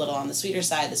this one's a little on the sweeter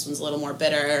side. This one's a little more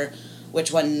bitter. Which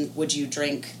one would you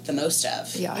drink the most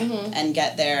of? Yeah. Mm-hmm. And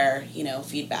get their,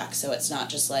 feedback, so it's not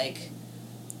just like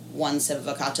one sip of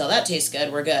a cocktail, that tastes good,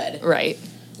 we're good. Right.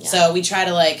 Yeah. So we try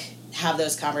to like have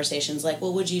those conversations like,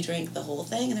 well, would you drink the whole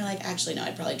thing? And they're like, actually, no,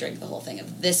 I'd probably drink the whole thing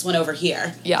of this one over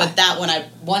here. Yeah. But that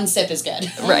one sip is good.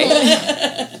 Right.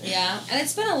 Yeah. And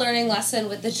it's been a learning lesson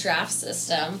with the draft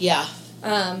system. Yeah.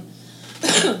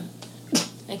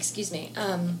 Excuse me.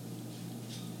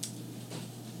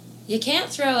 You can't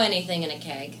throw anything in a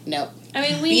keg. Nope. I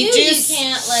mean, we Beet knew juice.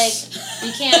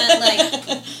 you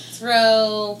can't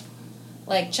throw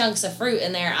like chunks of fruit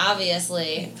in there,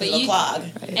 obviously. But It'll clog.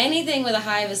 Right. anything with a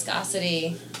high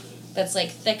viscosity that's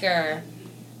like thicker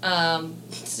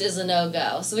is a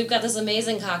no-go. So we've got this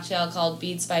amazing cocktail called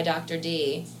Beets by Dr.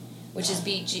 D, which is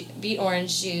beet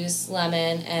orange juice,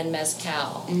 lemon, and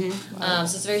mezcal. Mm-hmm.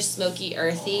 So it's very smoky,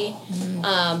 earthy.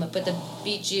 But the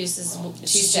beet juice is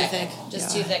too thick.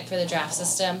 Just too thick for the draft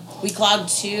system. We clogged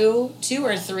two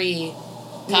or three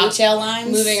cocktail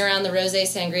lines. Moving around the rosé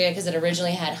sangria because it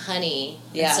originally had honey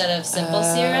instead of simple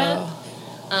syrup.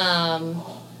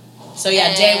 So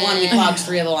day one we clogged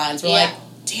 3 of the lines. We're like,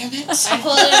 damn it. I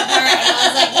pulled it apart and I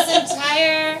was like, this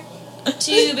entire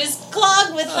tube is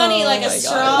clogged with honey, like a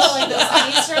straw, like those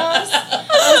honey straws.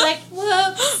 I was like,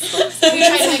 whoops. We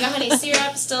tried to make a honey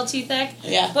syrup, still too thick.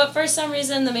 Yeah. But for some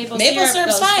reason, the maple syrup's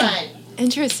goes fine.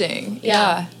 Interesting.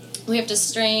 Yeah. We have to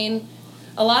strain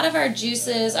a lot of our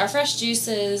juices, our fresh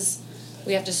juices.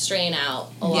 We have to strain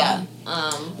out a lot. Yeah.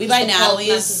 We buy Natalie's.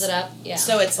 Messes it up. Yeah.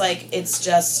 So it's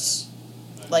just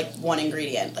like one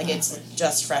ingredient. Like it's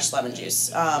just fresh lemon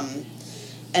juice.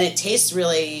 And it tastes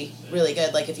really, really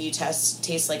good. Like if you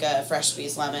taste like a fresh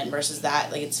squeezed lemon versus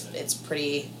that, like it's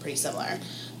pretty similar.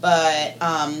 But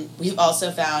we've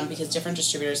also found, because different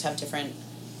distributors have different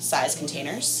size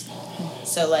containers,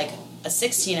 so like a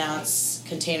 16-ounce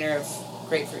container of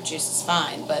grapefruit juice is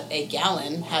fine, but a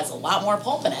gallon has a lot more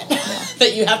pulp in it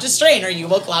that you have to strain, or you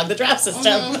will clog the draft system.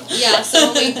 Mm-hmm. Yeah.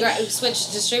 So when we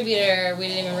switched distributor, we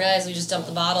didn't even realize we just dumped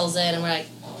the bottles in, and we're like,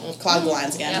 clog the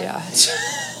lines again. Yep. Yeah.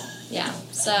 Yeah,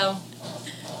 so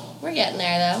we're getting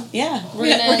there, though. Yeah, we're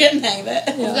getting the hang of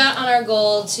it. We've got on our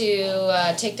goal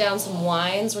to take down some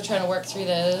wines. We're trying to work through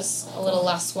those, a little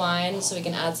less wine, so we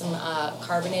can add some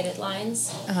carbonated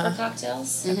lines for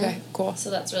cocktails. Okay, cool.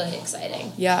 So that's really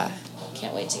exciting. Yeah.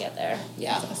 Can't wait to get there.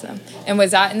 Yeah. Awesome. And was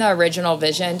that in the original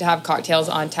vision to have cocktails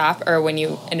on tap, or when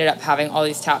you ended up having all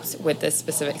these taps with this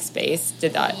specific space,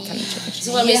 did that kind of change?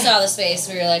 So when we saw the space,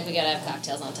 we were like, we gotta have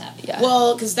cocktails on tap. Yeah.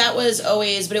 Well, because that was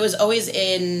always, but it was always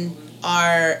in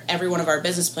every one of our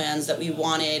business plans that we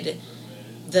wanted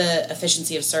the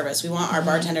efficiency of service. We want our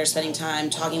bartenders spending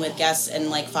time talking with guests and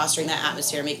like fostering that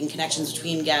atmosphere, making connections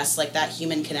between guests, like that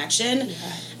human connection,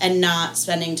 and not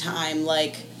spending time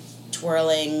like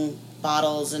twirling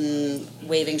bottles and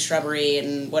waving shrubbery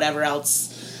and whatever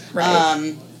else. Right.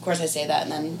 Of course I say that,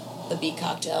 and then the beet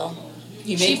cocktail.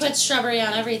 She puts shrubbery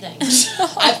on everything.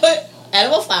 I put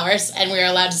edible flowers, and we were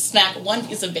allowed to snack one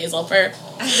piece of basil per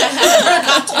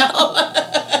cocktail.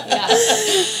 Yeah.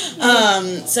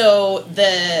 So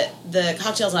the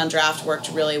cocktails on draft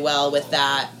worked really well with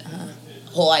that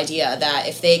whole idea that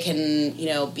if they can,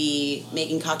 be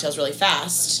making cocktails really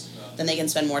fast, then they can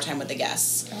spend more time with the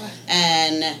guests.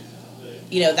 And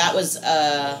that was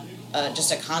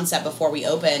just a concept before we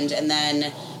opened, and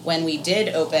then when we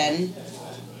did open,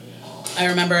 I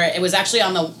remember it was actually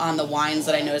on the wines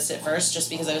that I noticed it first, just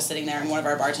because I was sitting there and one of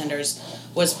our bartenders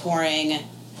was pouring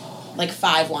like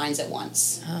 5 wines at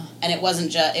once, and it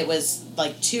wasn't it was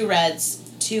like 2 reds,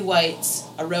 2 whites,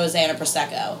 a rosé, and a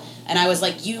prosecco, and I was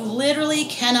like, you literally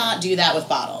cannot do that with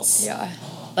bottles. Yeah.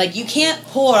 Like, you can't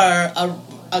pour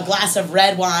a glass of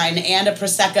red wine and a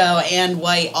Prosecco and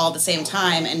white all at the same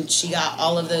time, and she got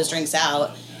all of those drinks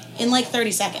out in like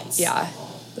 30 seconds. Yeah,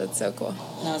 that's so cool.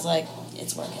 And I was like,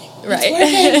 it's working. Right.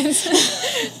 It's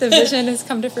working. The vision has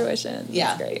come to fruition.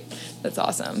 Yeah. That's great. That's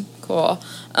awesome. Cool.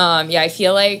 Yeah, I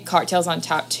feel like cocktails on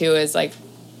tap too is like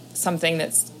something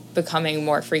that's becoming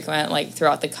more frequent, like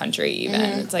throughout the country even.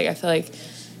 It's like, I feel like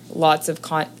lots of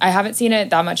I haven't seen it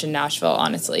that much in Nashville,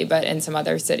 honestly, but in some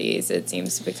other cities it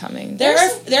seems to be becoming. There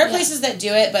are places that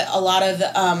do it, but a lot of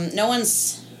no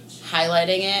one's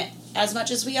highlighting it as much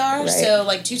as we are. Right. So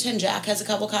like 210 Jack has a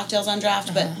couple cocktails on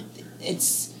draft, but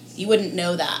you wouldn't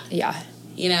know that. Yeah.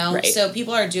 You know? Right. So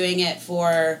people are doing it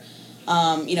for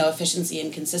efficiency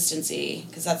and consistency,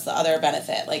 because that's the other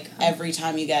benefit. Like, every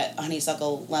time you get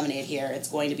honeysuckle lemonade here, it's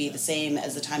going to be the same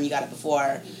as the time you got it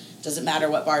before. Doesn't matter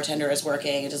what bartender is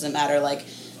working. It doesn't matter, like,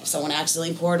 if someone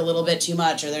accidentally poured a little bit too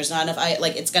much or there's not enough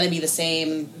like, it's going to be the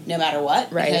same no matter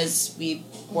what. Right. Because we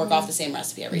work off the same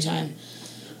recipe every time.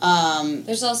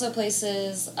 There's also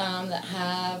places that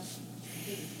have,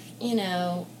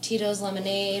 Tito's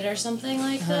lemonade or something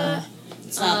like that.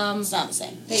 It's not the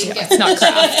same. It's not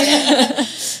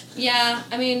craft. Yeah,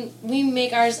 I mean, we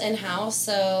make ours in-house,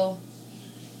 so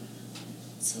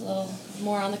it's a little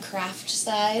more on the craft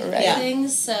side of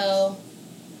things. So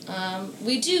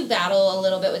we do battle a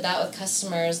little bit with that with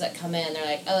customers that come in. They're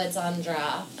like, oh, it's on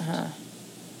draft.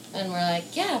 And we're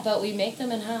like, yeah, but we make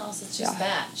them in-house. It's just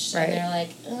batch. Right. And they're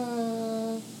like,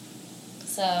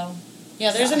 so...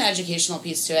 Yeah, there's an educational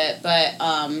piece to it, but,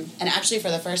 and actually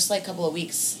for the first, couple of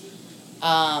weeks,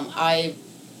 I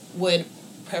would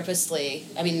purposely,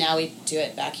 now we do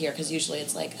it back here, because usually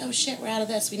it's like, oh shit, we're out of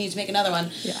this, we need to make another one.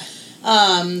 Yeah.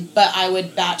 But I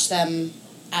would batch them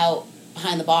out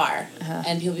behind the bar,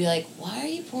 and people would be like, why are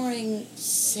you pouring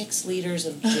 6 liters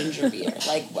of ginger beer?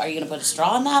 Like, are you going to put a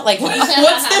straw in that? Like,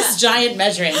 what's this giant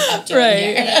measuring cup doing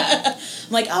here? Yeah.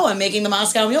 I'm like, oh, I'm making the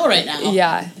Moscow Mule right now.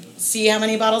 Yeah. See how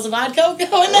many bottles of vodka go in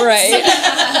this? Right.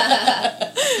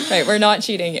 Right, we're not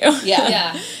cheating you. Yeah.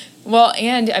 Yeah. Well,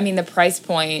 and, the price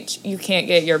point, you can't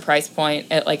get your price point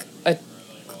at, a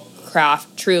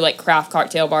true craft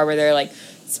cocktail bar where they're,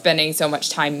 spending so much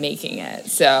time making it,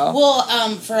 so... Well,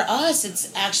 for us,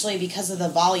 it's actually because of the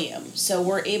volume. So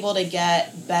we're able to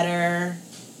get better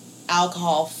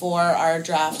alcohol for our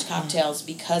draft cocktails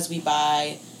because we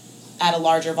buy at a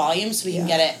larger volume, so we can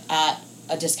get it at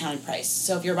a discounted price.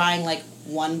 So if you're buying,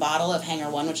 one bottle of Hangar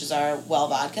 1, which is our well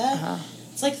vodka,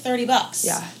 it's $30.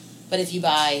 Yeah. But if you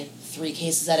buy 3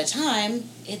 cases at a time,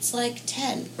 it's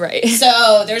 10. Right.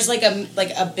 So there's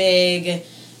a big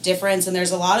difference, and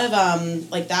there's a lot of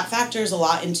that factors a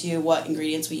lot into what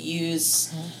ingredients we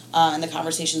use, and the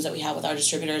conversations that we have with our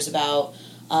distributors about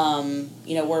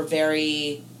we're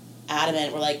very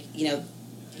adamant. We're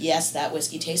yes, that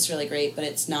whiskey tastes really great, but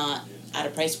it's not at a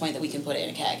price point that we can put it in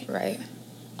a keg. Right.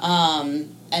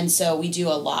 And so we do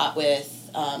a lot with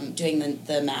doing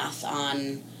the math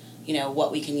on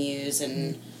what we can use,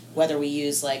 and whether we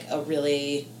use a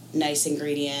really nice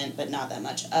ingredient but not that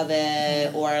much of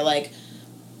it, or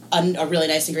a really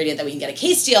nice ingredient that we can get a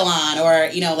case deal on, or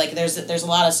there's a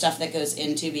lot of stuff that goes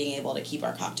into being able to keep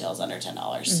our cocktails under $10.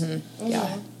 Mm-hmm.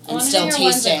 Yeah. And still Hangar tasting.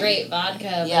 One's a great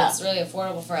vodka, but it's really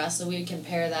affordable for us, so we can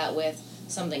pair that with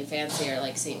something fancier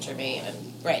like Saint Germain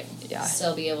and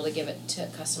still be able to give it to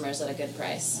customers at a good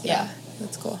price. Yeah.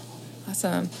 That's cool.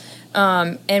 Awesome.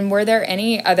 And were there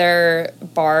any other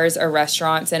bars or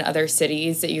restaurants in other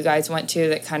cities that you guys went to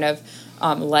that kind of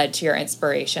led to your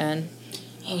inspiration?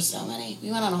 Oh, so many. We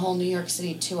went on a whole New York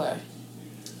City tour.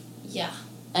 Yeah.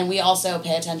 And we also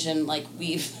pay attention,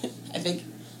 we've, I think,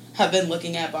 have been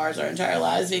looking at bars our entire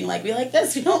lives, being we like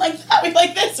this, we don't like that, we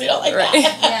like this, we don't like that.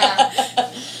 Yeah.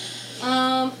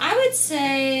 I would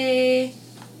say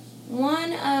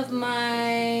one of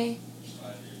my...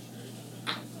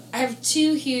 I have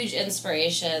 2 huge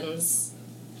inspirations,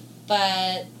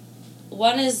 but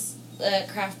one is a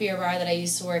craft beer bar that I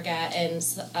used to work at in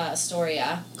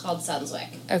Astoria called Sunswick.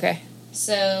 Okay.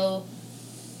 So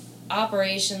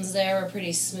operations there were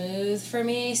pretty smooth for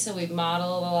me, so we've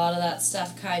modeled a lot of that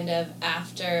stuff kind of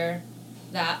after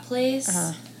that place.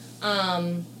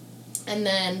 And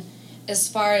then as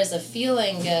far as a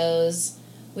feeling goes,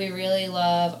 we really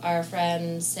love our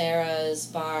friend Sarah's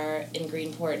bar in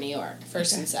Greenport, New York.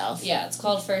 First and South. Yeah, it's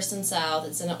called First and South.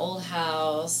 It's in an old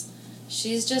house.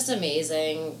 She's just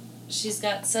amazing. She's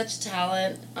got such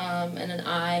talent and an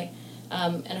eye.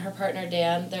 And her partner,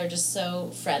 Dan, they're just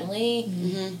so friendly.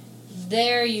 Mm-hmm.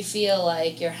 There you feel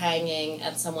like you're hanging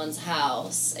at someone's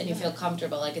house and you feel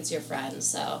comfortable, like it's your friend.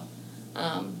 So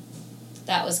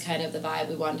that was kind of the vibe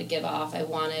we wanted to give off. I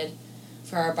wanted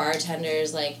for our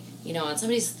bartenders, like, you know, on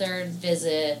somebody's third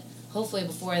visit, hopefully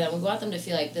before then, we want them to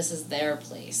feel like this is their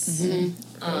place.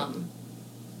 Mm-hmm.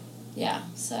 Yeah,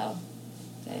 so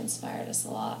they inspired us a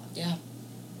lot. Yeah.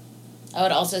 I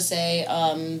would also say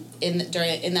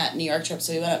in that New York trip,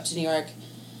 so we went up to New York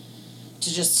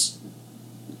to just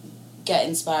get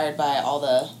inspired by all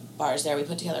the bars there. We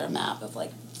put together a map of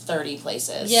like 30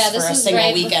 places this for a was single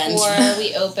right weekend. before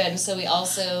we opened, so we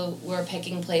also were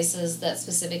picking places that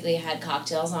specifically had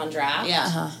cocktails on draft.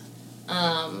 Yeah.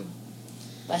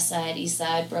 West Side, East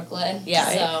Side, Brooklyn. Yeah.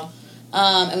 So.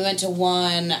 And we went to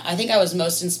one, I think I was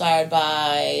most inspired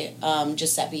by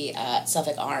Giuseppe at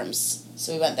Suffolk Arms.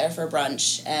 So we went there for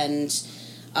brunch, and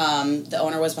the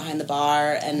owner was behind the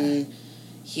bar, and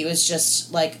he was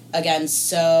just, like, again,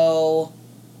 so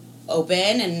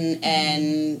open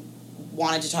and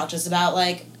wanted to talk to us about,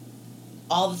 like,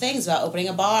 all the things about opening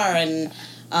a bar, and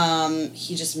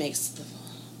he just makes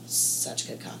such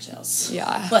good cocktails.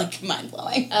 Yeah. Like,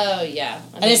 mind-blowing. Oh, yeah.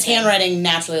 And his handwriting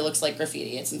naturally looks like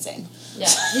graffiti. It's insane. Yeah,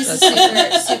 he's a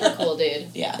super, super cool dude.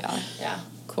 Yeah.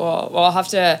 Cool. Well, I'll have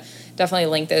to definitely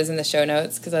link those in the show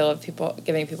notes because I love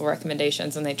giving people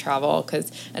recommendations when they travel.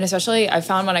 And especially I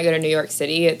found when I go to New York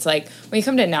City, it's like when you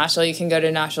come to Nashville, you can go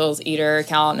to Nashville's Eater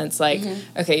account and it's like,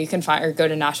 okay, you can find or go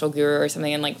to Nashville Guru or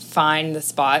something and like find the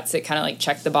spots that kind of like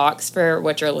check the box for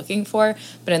what you're looking for.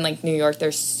 But in like New York,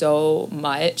 there's so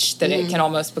much that it can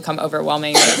almost become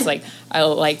overwhelming. It's like I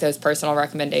like those personal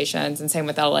recommendations, and same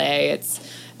with LA.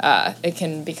 It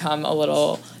can become a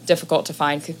little difficult to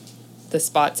find the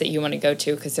spots that you want to go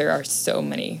to because there are so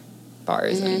many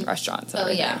bars and restaurants.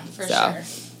 And yeah, for sure.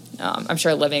 I'm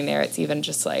sure living there, it's even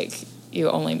just like you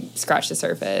only scratch the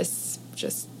surface.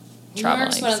 Just traveling. New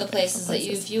York's one of the places that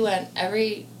if you went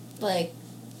every like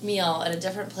meal at a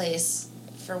different place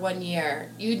for 1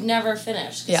 year, you'd never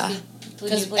finish.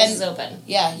 Because new places open.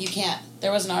 Yeah, you can't.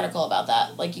 There was an article about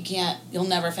that. Like you'll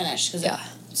never finish because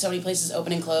so many places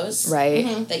open and close.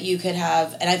 Right. That you could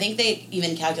have, and I think they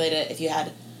even calculated it if you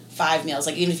had 5 meals,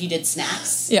 like even if you did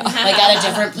snacks, like at a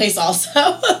different place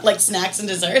also, like snacks and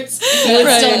desserts, you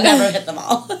would still never hit them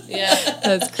all. Yeah.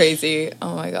 That's crazy.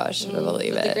 Oh my gosh, I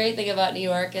believe it. The great thing about New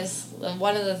York is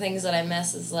one of the things that I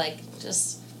miss is like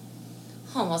just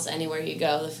almost anywhere you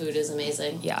go, the food is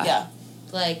amazing. Yeah.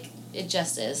 Like it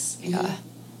just is. Yeah.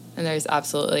 And there's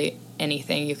absolutely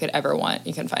anything you could ever want,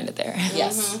 you can find it there.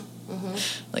 Yes.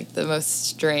 Like the most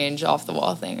strange off the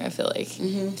wall thing, I feel like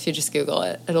if you just Google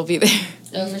it, it'll be there.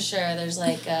 Oh, for sure. There's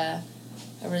like a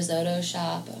risotto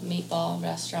shop, a meatball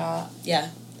restaurant. Yeah.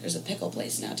 There's a pickle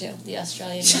place now too. The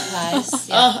Australian meat pies.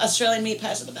 Yeah. Oh, Australian meat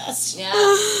pies are the best. Yeah.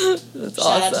 That's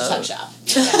Shout out to awesome. Tuck Shop.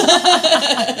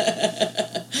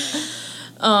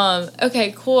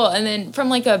 Okay, cool. And then from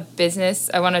like a business,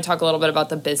 I want to talk a little bit about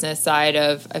the business side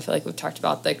of, I feel like we've talked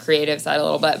about the creative side a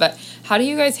little bit, but how do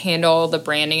you guys handle the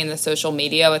branding and the social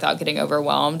media without getting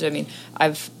overwhelmed? I mean,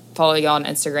 I've followed you on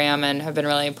Instagram and have been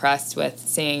really impressed with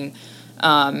seeing,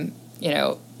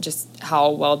 just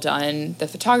how well done the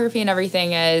photography and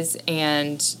everything is.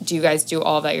 And do you guys do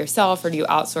all of that yourself or do you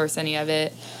outsource any of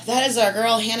it? That is our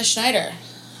girl, Hannah Schneider.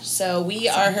 So we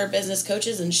are her business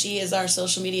coaches, and she is our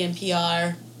social media and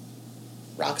PR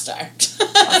rock star. Awesome.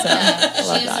 Yeah, I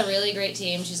love she has that. a really great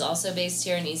team. She's also based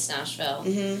here in East Nashville.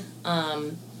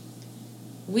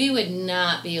 We would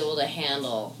not be able to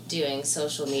handle doing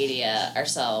social media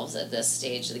ourselves at this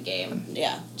stage of the game.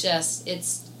 Yeah.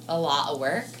 It's a lot of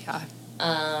work. Yeah.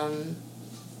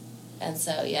 And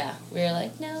so, we were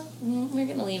like, no, we're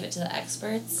going to leave it to the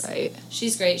experts. Right.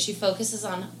 She's great. She focuses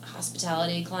on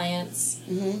hospitality clients.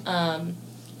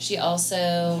 She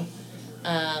also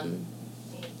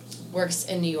works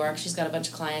in New York. She's got a bunch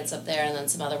of clients up there and then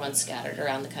some other ones scattered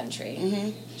around the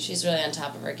country. She's really on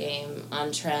top of her game,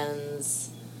 on trends.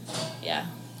 Yeah.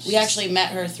 We actually met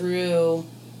her through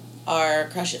our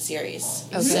Crush It series.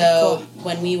 Okay, So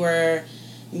when we were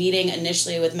meeting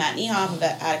initially with Matt Niehoff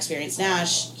at Experience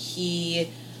Nash, he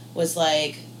was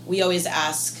like, we always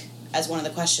ask as one of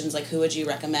the questions, like, who would you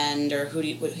recommend or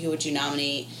who would you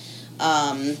nominate?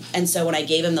 And so when I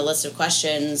gave him the list of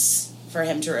questions for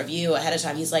him to review ahead of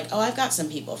time, he's like, oh, I've got some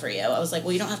people for you. I was like,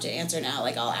 well, you don't have to answer now.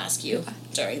 Like, I'll ask you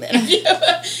during the interview.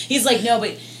 He's like, no,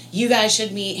 but you guys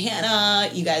should meet Hannah.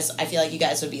 I feel like you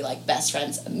guys would be, like, best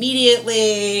friends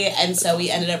immediately. And so we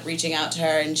ended up reaching out to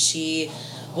her, and she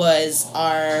was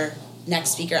our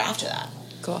next speaker after that.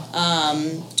 Cool.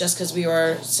 Just because we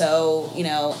were so,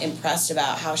 impressed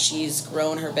about how she's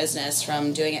grown her business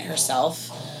from doing it herself.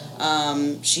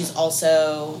 She's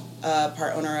also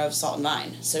part owner of Salt and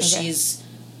Vine. So she's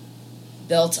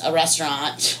built a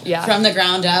restaurant from the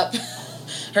ground up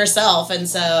herself. And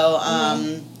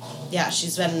so, yeah,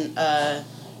 she's been a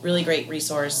really great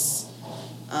resource,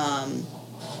 and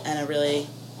a really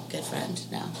good friend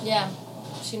now. Yeah,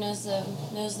 she knows the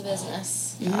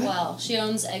business well. She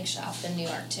owns Egg Shop in New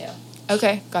York too.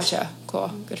 Okay, gotcha. Cool.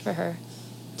 Good for her.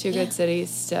 Two good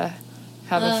cities to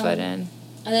have a foot in.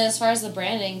 And then as far as the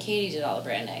branding, Katie did all the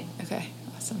branding. Okay,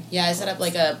 awesome. Yeah, I set up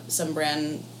like some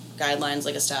brand guidelines,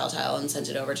 like a style tile, and sent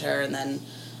it over to her, and then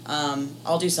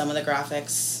I'll do some of the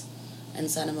graphics and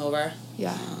send them over.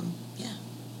 Yeah. Yeah.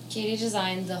 Katie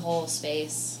designed the whole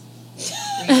space.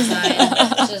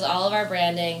 Redesigned. She does all of our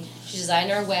branding. She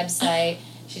designed our website.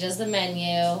 She does the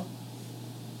menu.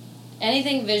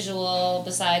 Anything visual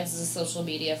besides the social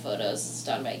media photos is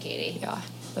done by Katie. Yeah,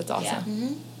 that's awesome. Yeah.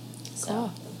 Mm-hmm. So,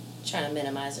 Cool. trying to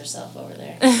minimize herself over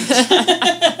there.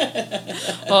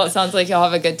 Well, it sounds like y'all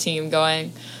have a good team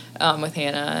going with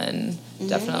Hannah, and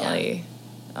definitely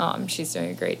she's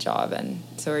doing a great job, and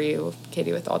so are you,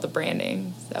 Katie, with all the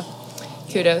branding. So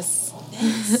kudos.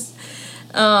 Thanks.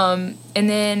 And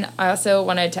then I also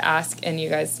wanted to ask, and you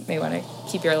guys may want to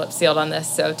keep your lips sealed on this,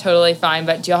 so totally fine,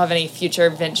 but do y'all have any future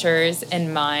ventures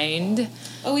in mind?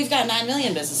 Oh, we've got 9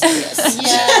 million business ideas.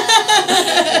 Yeah.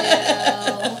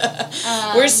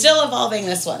 We're still evolving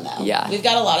this one, though. Yeah. We've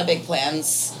got a lot of big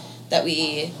plans that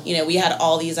we had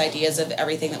all these ideas of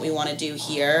everything that we want to do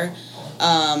here.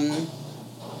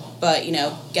 But,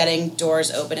 getting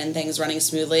doors open and things running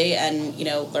smoothly and,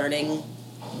 learning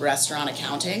restaurant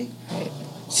accounting. Right.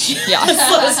 Yeah.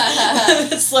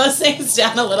 slows things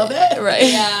down a little bit. Right.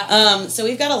 Yeah. So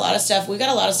we've got a lot of stuff. We've got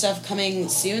a lot of stuff coming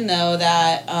soon, though,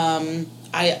 that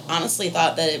I honestly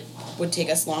thought that it would take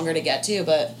us longer to get to,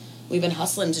 but we've been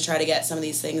hustling to try to get some of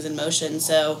these things in motion.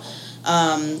 So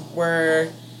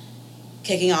we're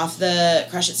kicking off the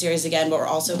Crush It series again, but we're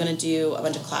also going to do a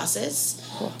bunch of classes.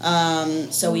 Cool.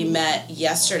 So we met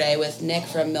yesterday with Nick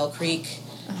from Mill Creek,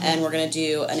 and we're going to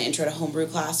do an intro to homebrew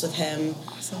class with him.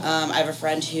 Awesome. I have a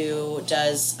friend who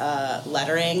does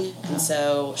lettering, and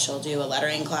so she'll do a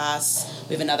lettering class.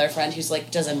 We have another friend who's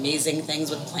does amazing things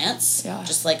with plants,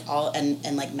 just all and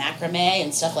macrame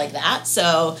and stuff like that.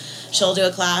 So she'll do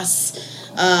a class,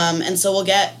 and so we'll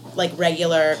get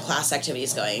regular class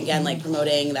activities going again,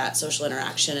 promoting that social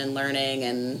interaction and learning,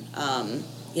 and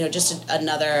just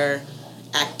another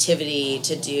activity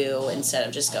to do instead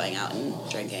of just going out and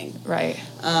drinking. Right.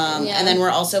 And then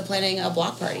we're also planning a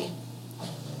block party.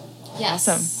 Yes.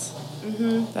 Awesome.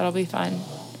 Mm-hmm. That'll be fun.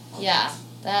 Yeah.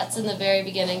 That's in the very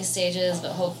beginning stages,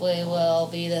 but hopefully will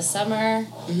be this summer.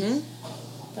 Mm-hmm.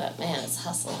 But, man, it's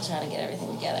hustle trying to get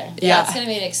everything together. Yeah. It's going to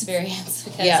be an experience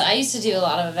because I used to do a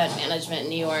lot of event management in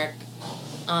New York.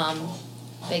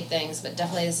 Big things, but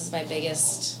definitely this is my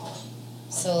biggest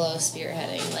solo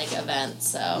spearheading, event.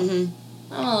 So I'm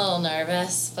a little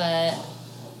nervous, but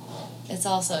it's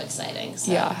also exciting.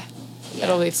 So. Yeah.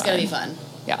 It'll be fun. It's going to be fun.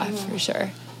 Yeah, for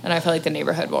sure. And I feel like the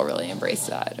neighborhood will really embrace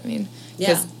that. I mean,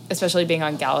 Yeah. especially being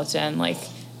on Gallatin,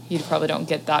 you probably don't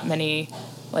get that many,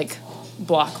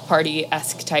 block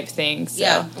party-esque type things.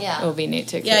 So Yeah. it'll be neat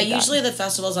to Yeah, create that. usually the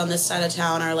festivals on this side of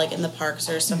town are in the parks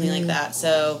or something like that.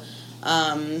 So,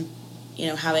 having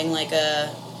a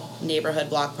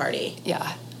neighborhood block party.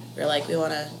 Yeah. We're we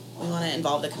want to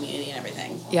involve the community and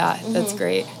everything. Yeah, that's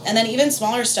great. And then even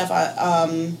smaller stuff,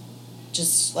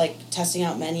 just testing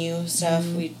out menu stuff.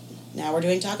 Now we're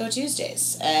doing Taco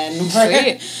Tuesdays, and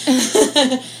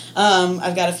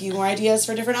I've got a few more ideas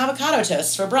for different avocado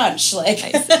toasts for brunch.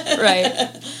 Nice.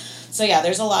 Right. So yeah,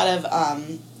 there's a lot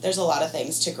of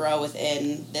things to grow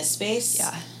within this space.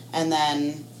 Yeah. And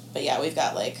then, but yeah, we've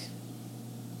got like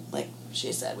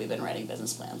she said, we've been writing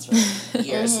business plans for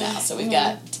years now, so we've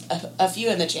got a few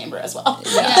in the chamber as well.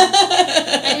 Yeah.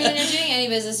 I mean, when you're doing any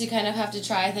business, you kind of have to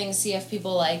try things, see if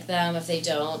people like them. If they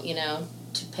don't,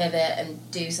 to pivot and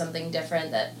do something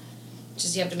different. That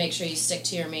just you have to make sure you stick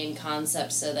to your main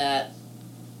concept so that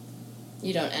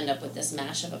you don't end up with this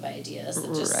mashup of ideas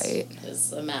that just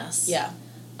is a mess. Yeah.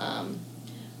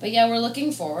 But yeah, we're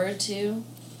looking forward to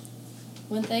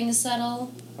when things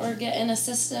settle or get in a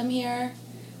system here.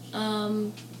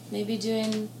 Maybe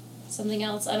doing something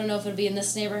else. I don't know if it'll be in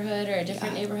this neighborhood or a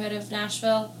different neighborhood of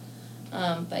Nashville.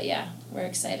 But yeah, we're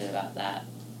excited about that.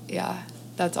 Yeah,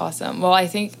 that's awesome. Well, I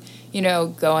think,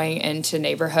 going into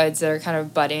neighborhoods that are kind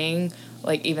of budding,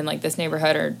 even this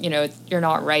neighborhood, or, you're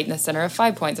not right in the center of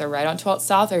 5 Points or right on 12th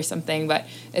South or something, but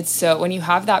it's so, when you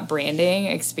have that branding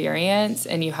experience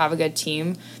and you have a good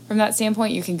team from that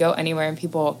standpoint, you can go anywhere and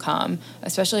people will come,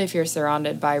 especially if you're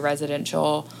surrounded by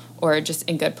residential or just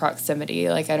in good proximity.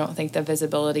 I don't think the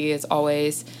visibility is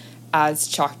always as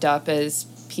chalked up as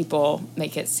people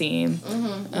make it seem.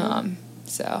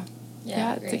 So,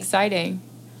 yeah, it's exciting.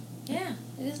 Yeah,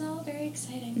 it is all very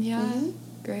exciting. Yeah,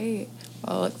 great.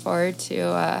 Well, I look forward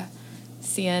to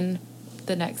seeing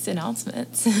the next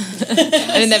announcements.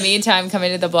 And in the meantime,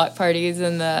 coming to the block parties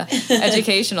and the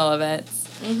educational events.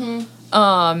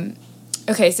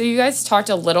 Okay, so you guys talked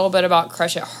a little bit about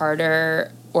Crush It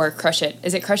Harder, or Crush It.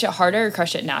 Is it Crush It Harder or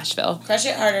Crush It Nashville? Crush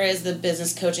It Harder is the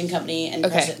business coaching company, and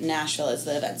Crush It Nashville is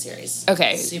the event series.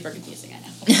 Okay. Super confusing, I know.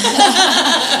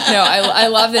 No, I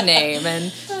love the name,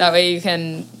 and that way you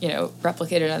can,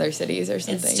 replicate in other cities or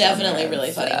something. It's definitely really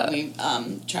funny when we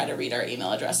try to read our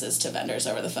email addresses to vendors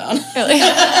over the phone. Really?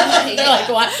 They're like,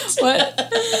 what? What?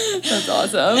 That's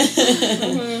awesome.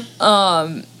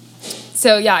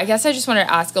 So, yeah, I guess I just wanted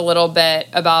to ask a little bit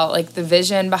about, the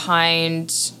vision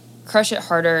behind Crush It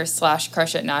Harder /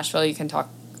 Crush It Nashville. You can talk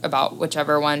about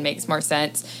whichever one makes more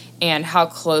sense, and how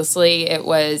closely it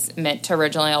was meant to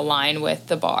originally align with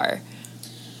the bar.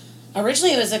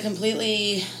 Originally, it was a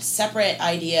completely separate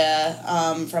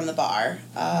idea from the bar.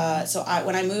 So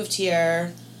when I moved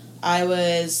here, I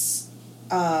was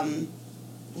trying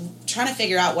to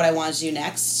figure out what I wanted to do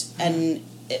next, and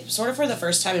sort of for the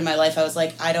first time in my life, I was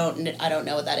like, I don't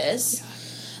know what that is.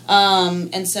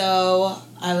 And so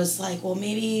I was like, well,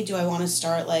 maybe do I want to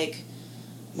start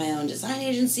my own design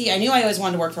agency? I knew I always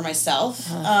wanted to work for myself,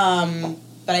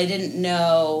 but I didn't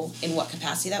know in what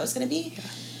capacity that was going to be. Yeah.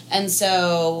 And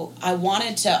so I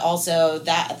wanted to also,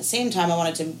 at the same time, I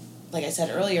wanted to, like I said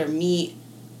earlier, meet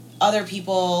other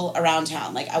people around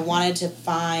town. I wanted to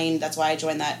find, that's why I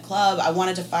joined that club, I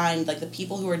wanted to find, the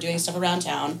people who were doing stuff around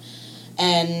town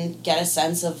and get a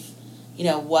sense of,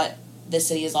 what this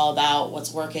city is all about,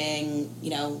 what's working,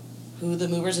 who the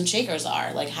movers and shakers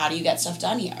are, how do you get stuff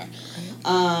done here? Right.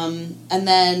 And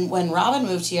then when Robyn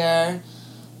moved here,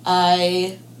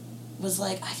 I was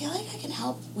like, I feel like I can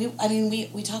help. We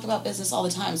talk about business all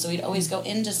the time, so we'd always go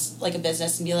into a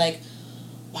business and be like,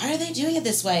 why are they doing it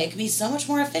this way? It could be so much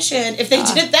more efficient if they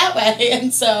did it that way.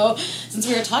 And so since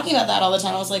we were talking about that all the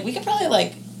time, I was like, we could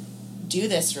probably do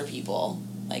this for people.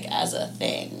 As a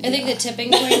thing. I think the tipping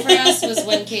point for us was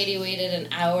when Katie waited an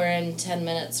hour and 10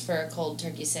 minutes for a cold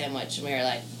turkey sandwich, and we were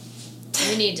like,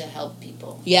 we need to help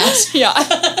people. Yes. Yeah.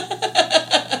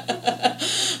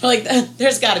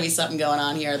 There's got to be something going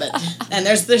on here and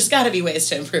there's got to be ways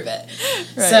to improve it.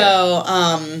 Right. So,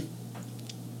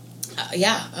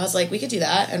 yeah, I was like, we could do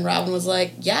that. And Robyn was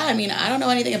like, yeah, I don't know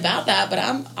anything about that, but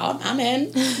I'm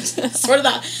in. Sort of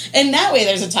that. In that way,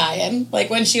 there's a tie-in.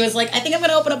 When she was like, I think I'm going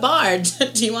to open a bar.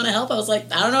 Do you want to help? I was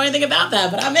like, I don't know anything about that,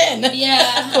 but I'm in.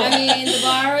 Yeah, cool. The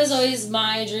bar was always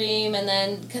my dream, and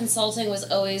then consulting was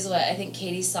always what I think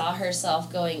Katie saw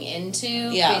herself going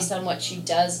into based on what she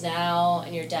does now,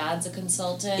 and your dad's a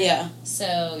consultant. Yeah.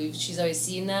 So she's always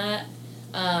seen that.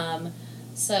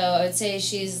 So I would say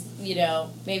she's,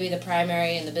 maybe the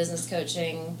primary in the business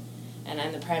coaching, and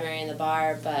I'm the primary in the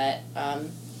bar, but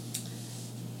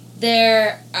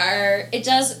it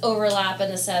does overlap in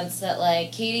the sense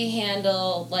that, Katie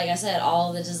handled, like I said,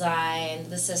 all the design,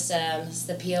 the systems,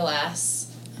 the POS.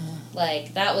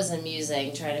 That was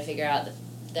amusing, trying to figure out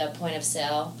the point of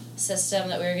sale system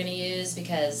that we were going to use,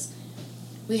 because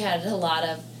we had a lot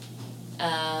of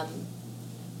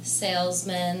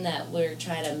salesmen that were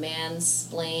trying to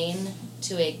mansplain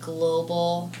to a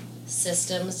global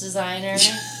systems designer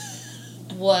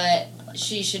what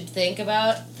she should think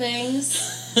about things.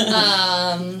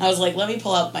 I was like, let me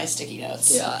pull up my sticky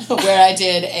notes where I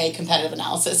did a competitive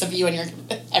analysis of you and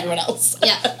everyone else.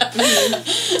 Yeah.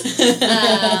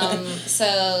 Mm-hmm.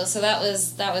 So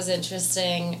that was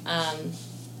interesting.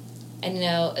 And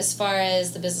as far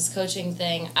as the business coaching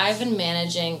thing, I've been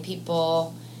managing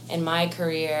people in my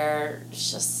career,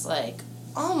 just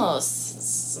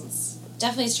almost since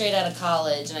definitely straight out of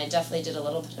college, and I definitely did a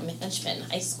little bit of management in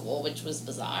high school, which was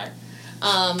bizarre.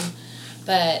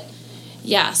 But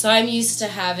yeah, so I'm used to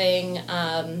having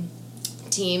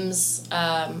teams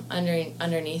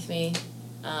underneath me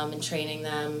and training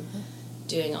them,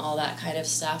 doing all that kind of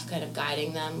stuff, kind of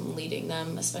guiding them, leading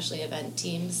them, especially event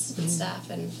teams and staff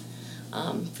and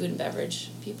food and beverage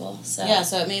people. So yeah,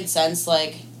 so it made sense.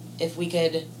 If we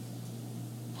could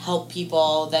help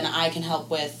people, then I can help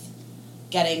with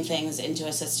getting things into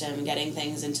a system, getting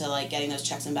things into getting those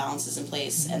checks and balances in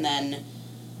place, and then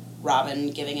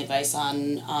Robyn giving advice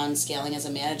on scaling as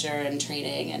a manager and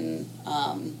training and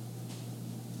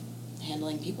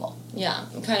handling people. Yeah,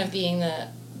 and kind of being the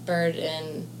bird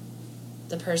in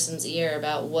the person's ear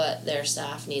about what their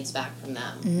staff needs back from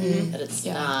them. Mm-hmm. That it's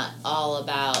not all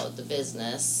about the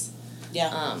business.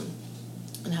 Yeah.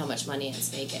 And how much money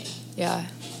it's making. Yeah,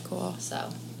 cool.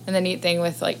 So. And the neat thing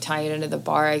with tying it into the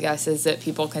bar, I guess, is that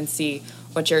people can see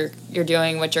what you're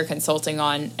doing, what you're consulting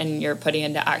on, and you're putting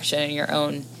into action in your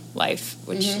own life,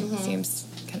 which seems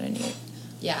kind of neat.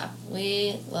 Yeah,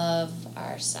 we love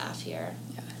our staff here.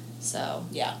 Yeah. So,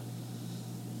 Yeah.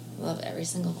 love every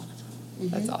single one of them. Mm-hmm.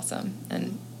 That's awesome.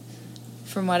 And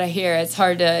from what I hear, it's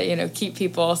hard to, keep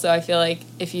people. So I feel like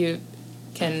if you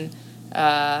can,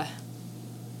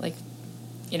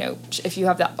 if you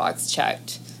have that box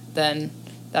checked, then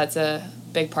that's a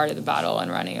big part of the battle in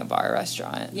running a bar or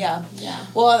restaurant. Yeah. Yeah.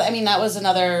 Well, I mean, that was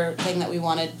another thing that we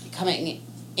wanted coming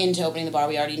into opening the bar.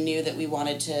 We already knew that we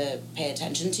wanted to pay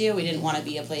attention to. We didn't want to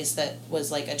be a place that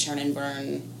was like a churn and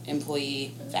burn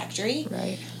employee factory.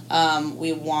 Right.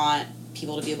 We want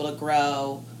people to be able to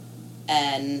grow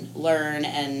and learn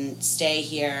and stay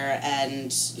here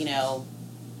and,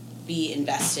 be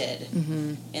invested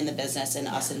in the business and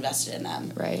us invested in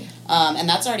them. Right. And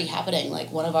that's already happening.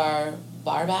 Like, one of our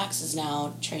bar backs is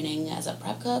now training as a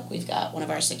prep cook. We've got one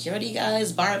of our security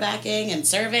guys bar backing and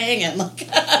serving and like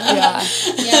Yeah.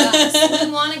 Yeah. So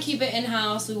we want to keep it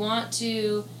in-house. We want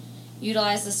to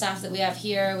utilize the staff that we have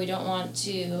here. We don't want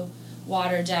to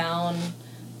water down,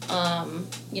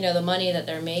 the money that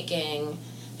they're making,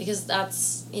 because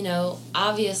that's,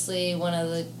 obviously one of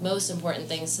the most important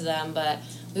things to them, but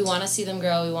we want to see them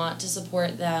grow. We want to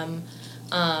support them.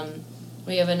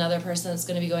 We have another person that's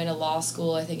going to be going to law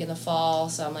school, I think, in the fall.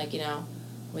 So I'm like,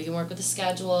 we can work with the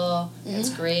schedule. It's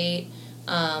great.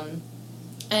 And,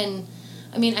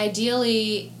 I mean,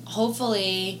 ideally,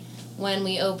 hopefully, when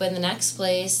we open the next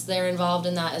place, they're involved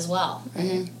in that as well.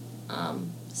 Right?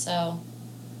 So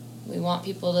we want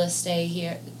people to stay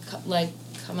here,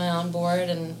 coming on board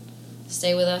and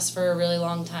stay with us for a really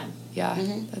long time. Yeah,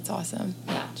 that's awesome.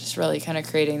 Yeah. Just really kind of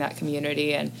creating that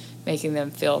community and making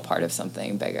them feel a part of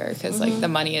something bigger, because the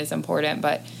money is important,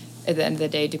 but at the end of the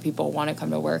day, do people want to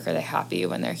come to work? Are they happy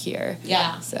when they're here?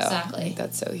 Yeah, so exactly. I think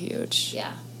that's so huge.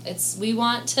 Yeah,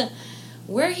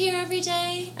 we're here every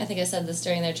day. I think I said this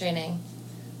during their training.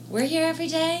 We're here every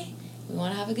day. We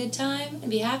want to have a good time and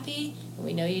be happy, and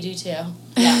we know you do too.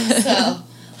 Yeah, so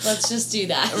let's just do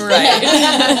that.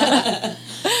 Right.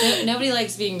 Nobody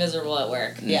likes being miserable at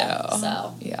work. Yeah. No.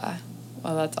 So. Yeah.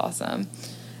 Well, that's awesome.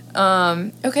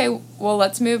 Okay, well,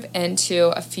 let's move into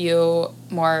a few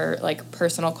more,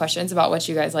 personal questions about what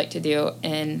you guys like to do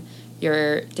in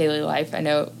your daily life. I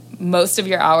know most of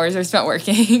your hours are spent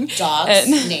working. Dogs,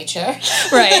 nature.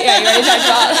 Right, yeah, you already talked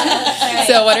about that. Right.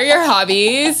 So what are your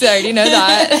hobbies? I already know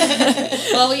that.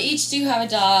 Well, we each do have a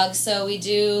dog, so we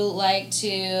do like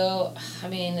to,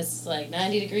 it's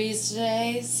 90 degrees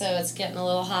today, so it's getting a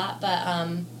little hot, but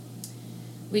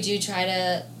we do try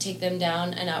to take them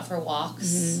down and out for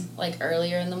walks,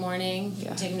 earlier in the morning.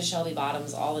 Yeah. We take them to Shelby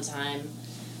Bottoms all the time.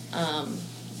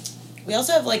 We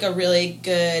also have a really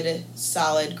good,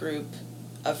 solid group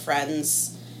of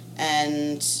friends,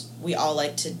 and we all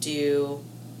like to do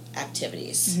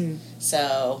activities.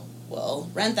 So we'll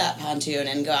rent that pontoon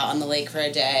and go out on the lake for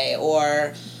a day,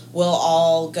 or we'll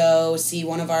all go see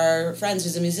one of our friends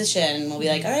who's a musician, and we'll be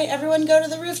like, all right, everyone go to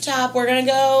the rooftop. We're going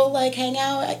to go, hang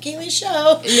out at Kaylee's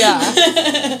show.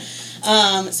 Yeah.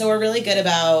 So we're really good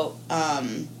about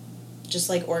just,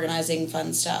 organizing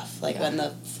fun stuff. When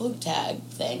the flute tag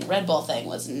thing, Red Bull thing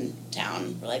was in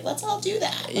town, we're like, let's all do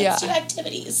that. Let's do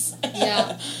activities.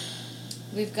 Yeah.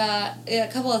 We've got a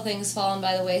couple of things fallen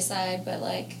by the wayside, but,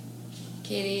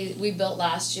 Katie, we built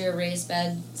last year raised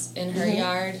beds in her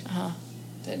yard.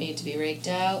 That need to be raked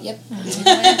out. Yep.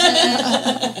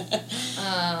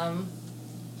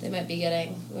 We might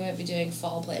be doing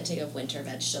fall planting of winter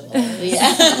vegetables.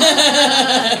 Yeah.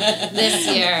 This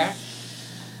year.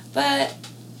 But,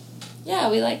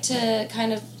 yeah, we like to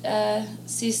kind of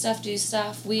see stuff, do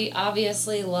stuff. We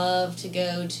obviously love to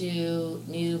go to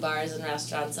new bars and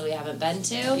restaurants that we haven't been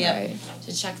to. Yep. Right.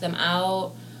 To check them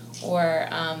out. Or,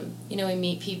 we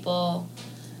meet people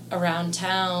around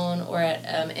town or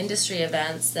at industry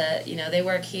events that, they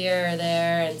work here or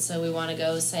there, and so we want to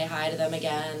go say hi to them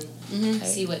again,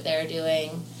 see what they're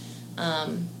doing.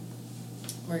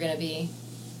 We're going to be,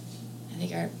 I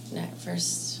think, our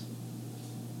first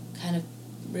kind of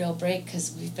real break,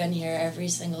 because we've been here every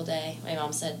single day. My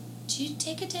mom said, do you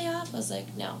take a day off? I was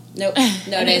like, no. Nope.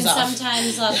 No days off.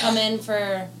 Sometimes I'll come in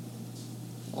for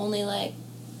only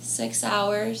 6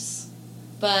 hours,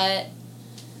 but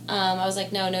I was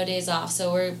like, no days off.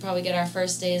 So we'll probably get our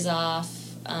first days off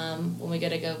when we get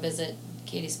to go visit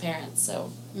Katie's parents.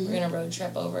 So we're going to road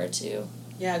trip over to...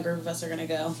 Yeah, a group of us are going to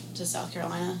go to South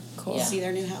Carolina. Cool. To see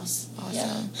their new house.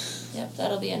 Awesome. Yep,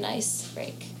 that'll be a nice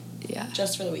break. Yeah.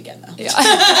 Just for the weekend, though. Yeah.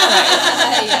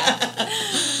 Yeah.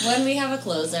 When we have a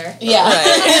closer. Yeah.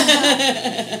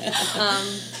 Right.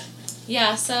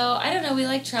 Yeah, so I don't know, we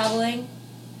like traveling.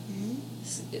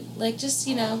 like, just,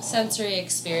 you know, sensory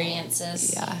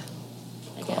experiences. Yeah.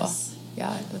 I Cool. guess.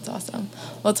 Yeah, that's awesome.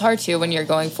 Well, it's hard, too, when you're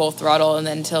going full throttle and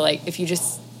then to, like, if you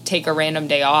just take a random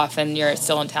day off and you're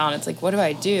still in town, it's like, what do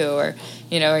I do? Or,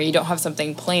 you know, or you don't have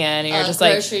something planned and you're just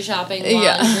grocery shopping,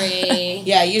 laundry.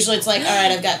 Yeah, usually it's like, all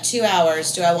right, I've got 2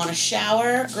 hours. Do I want to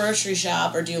shower, grocery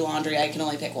shop, or do laundry? I can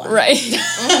only pick one. Right.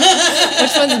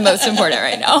 Which one's most important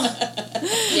right now?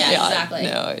 Yeah, exactly.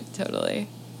 No, totally.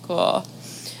 Cool.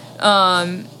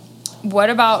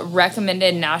 What about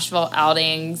recommended Nashville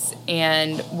outings,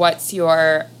 and what's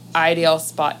your ideal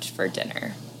spot for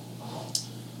dinner?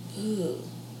 Ooh.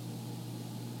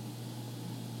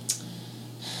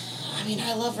 I mean,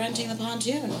 I love renting the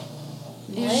pontoon.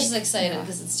 You're just excited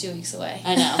because it's 2 weeks away.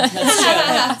 I know. That's true.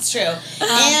 That's true.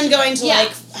 And going to,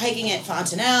 like, hiking at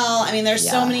Fontanelle. I mean, there's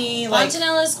so many, like...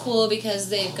 Fontanelle is cool because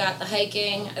they've got the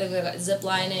hiking, they've got zip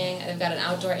lining, they've got an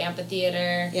outdoor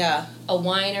amphitheater, a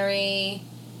winery,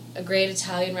 a great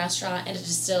Italian restaurant, and a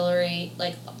distillery,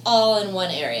 like, all in one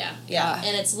area. Yeah.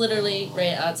 And it's literally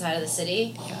right outside of the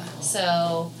city. Yeah.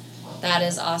 So, that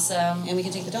is awesome. And we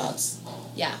can take the dogs.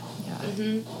 Yeah.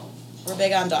 Yeah. We're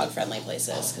big on dog-friendly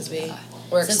places because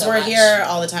since so we're much. here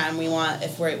all the time, we want,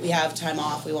 if we have time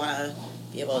off, we want to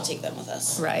be able to take them with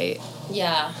us. Right.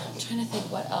 Yeah. I'm trying to think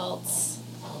what else.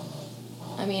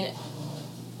 I mean,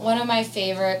 one of my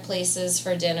favorite places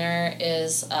for dinner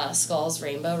is Skull's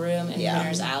Rainbow Room in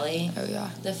Winner's Alley. Oh,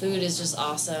 yeah. The food is just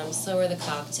awesome. So are the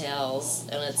cocktails.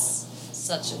 And it's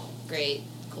such a great,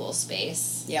 cool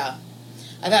space. Yeah.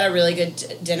 I've had a really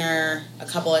good dinner a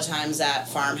couple of times at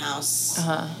Farmhouse.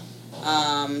 Uh-huh.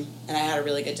 And I had a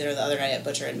really good dinner the other night at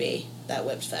Butcher and Bee. That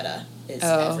whipped feta is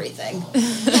everything.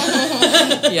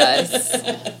 Yes.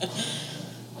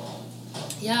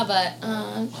 Yeah, but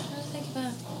I'm trying to think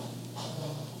about...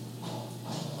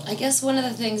 I guess one of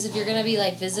the things, if you're going to be,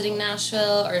 like, visiting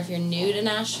Nashville, or if you're new to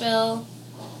Nashville,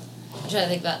 I'm trying to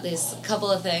think about these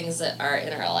couple of things that are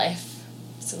in our life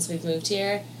since we've moved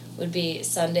here, would be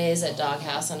Sundays at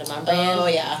Doghouse on Demumbrian. Oh,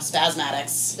 yeah.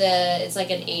 Spasmatics. It's like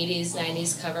an 80s,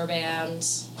 90s cover band.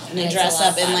 And they dress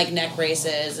up in, like, neck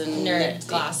braces and... nerd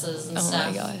glasses and stuff.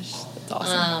 Oh, my gosh. That's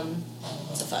awesome.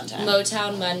 It's a fun time.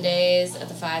 Motown Mondays at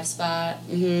the 5 Spot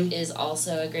Mm-hmm. is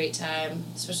also a great time,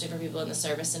 especially for people in the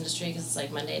service industry because it's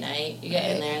like Monday night. You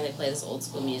get in there and they play this old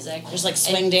school music. There's like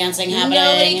swing dancing happening.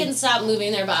 Nobody can stop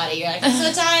moving their body. You're like, I'm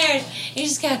so tired. You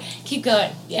just gotta keep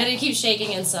going. You gotta keep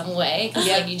shaking in some way because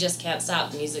like you just can't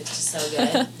stop. The music's just so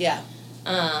good. Yeah.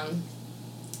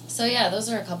 So yeah, those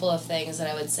are a couple of things that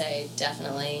I would say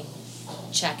definitely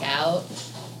check out.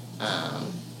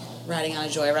 Riding on a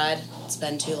joyride. It's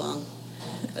been too long.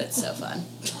 But it's so fun.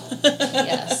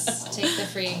 Yes. Take the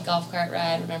free golf cart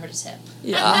ride. Remember to tip.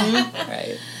 Yeah.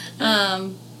 Right.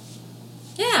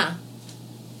 Yeah.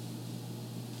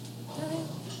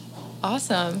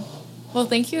 Awesome. Well,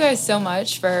 thank you guys so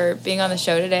much for being on the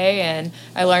show today, and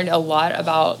I learned a lot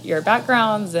about your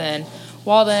backgrounds and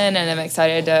Walden, and I'm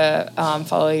excited to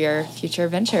follow your future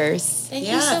ventures. Thank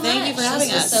you so much. Thank you for having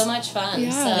this us. was so much fun.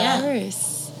 Yeah, of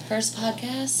course. First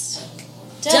podcast.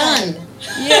 Done.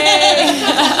 Yay!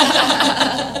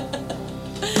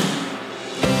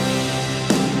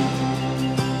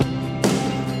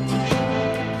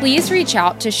 Please reach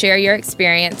out to share your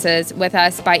experiences with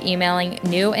us by emailing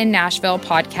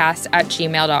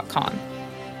newinnashvillepodcast@gmail.com.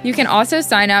 You can also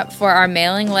sign up for our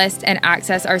mailing list and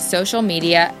access our social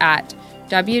media at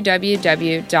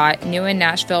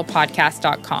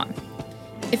www.newinnashvillepodcast.com.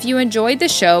 If you enjoyed the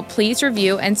show, please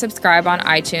review and subscribe on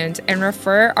iTunes and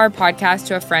refer our podcast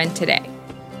to a friend today.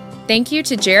 Thank you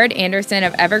to Jared Anderson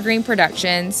of Evergreen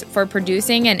Productions for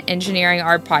producing and engineering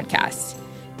our podcast.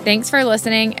 Thanks for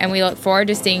listening, and we look forward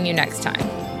to seeing you next time.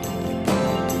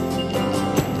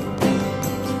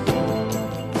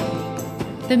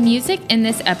 The music in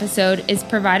this episode is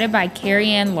provided by Carrie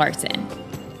Ann Larson.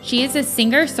 She is a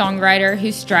singer-songwriter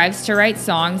who strives to write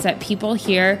songs that people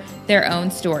hear their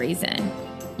own stories in.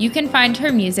 You can find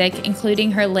her music,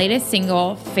 including her latest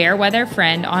single, Fair Weather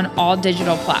Friend, on all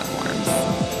digital platforms.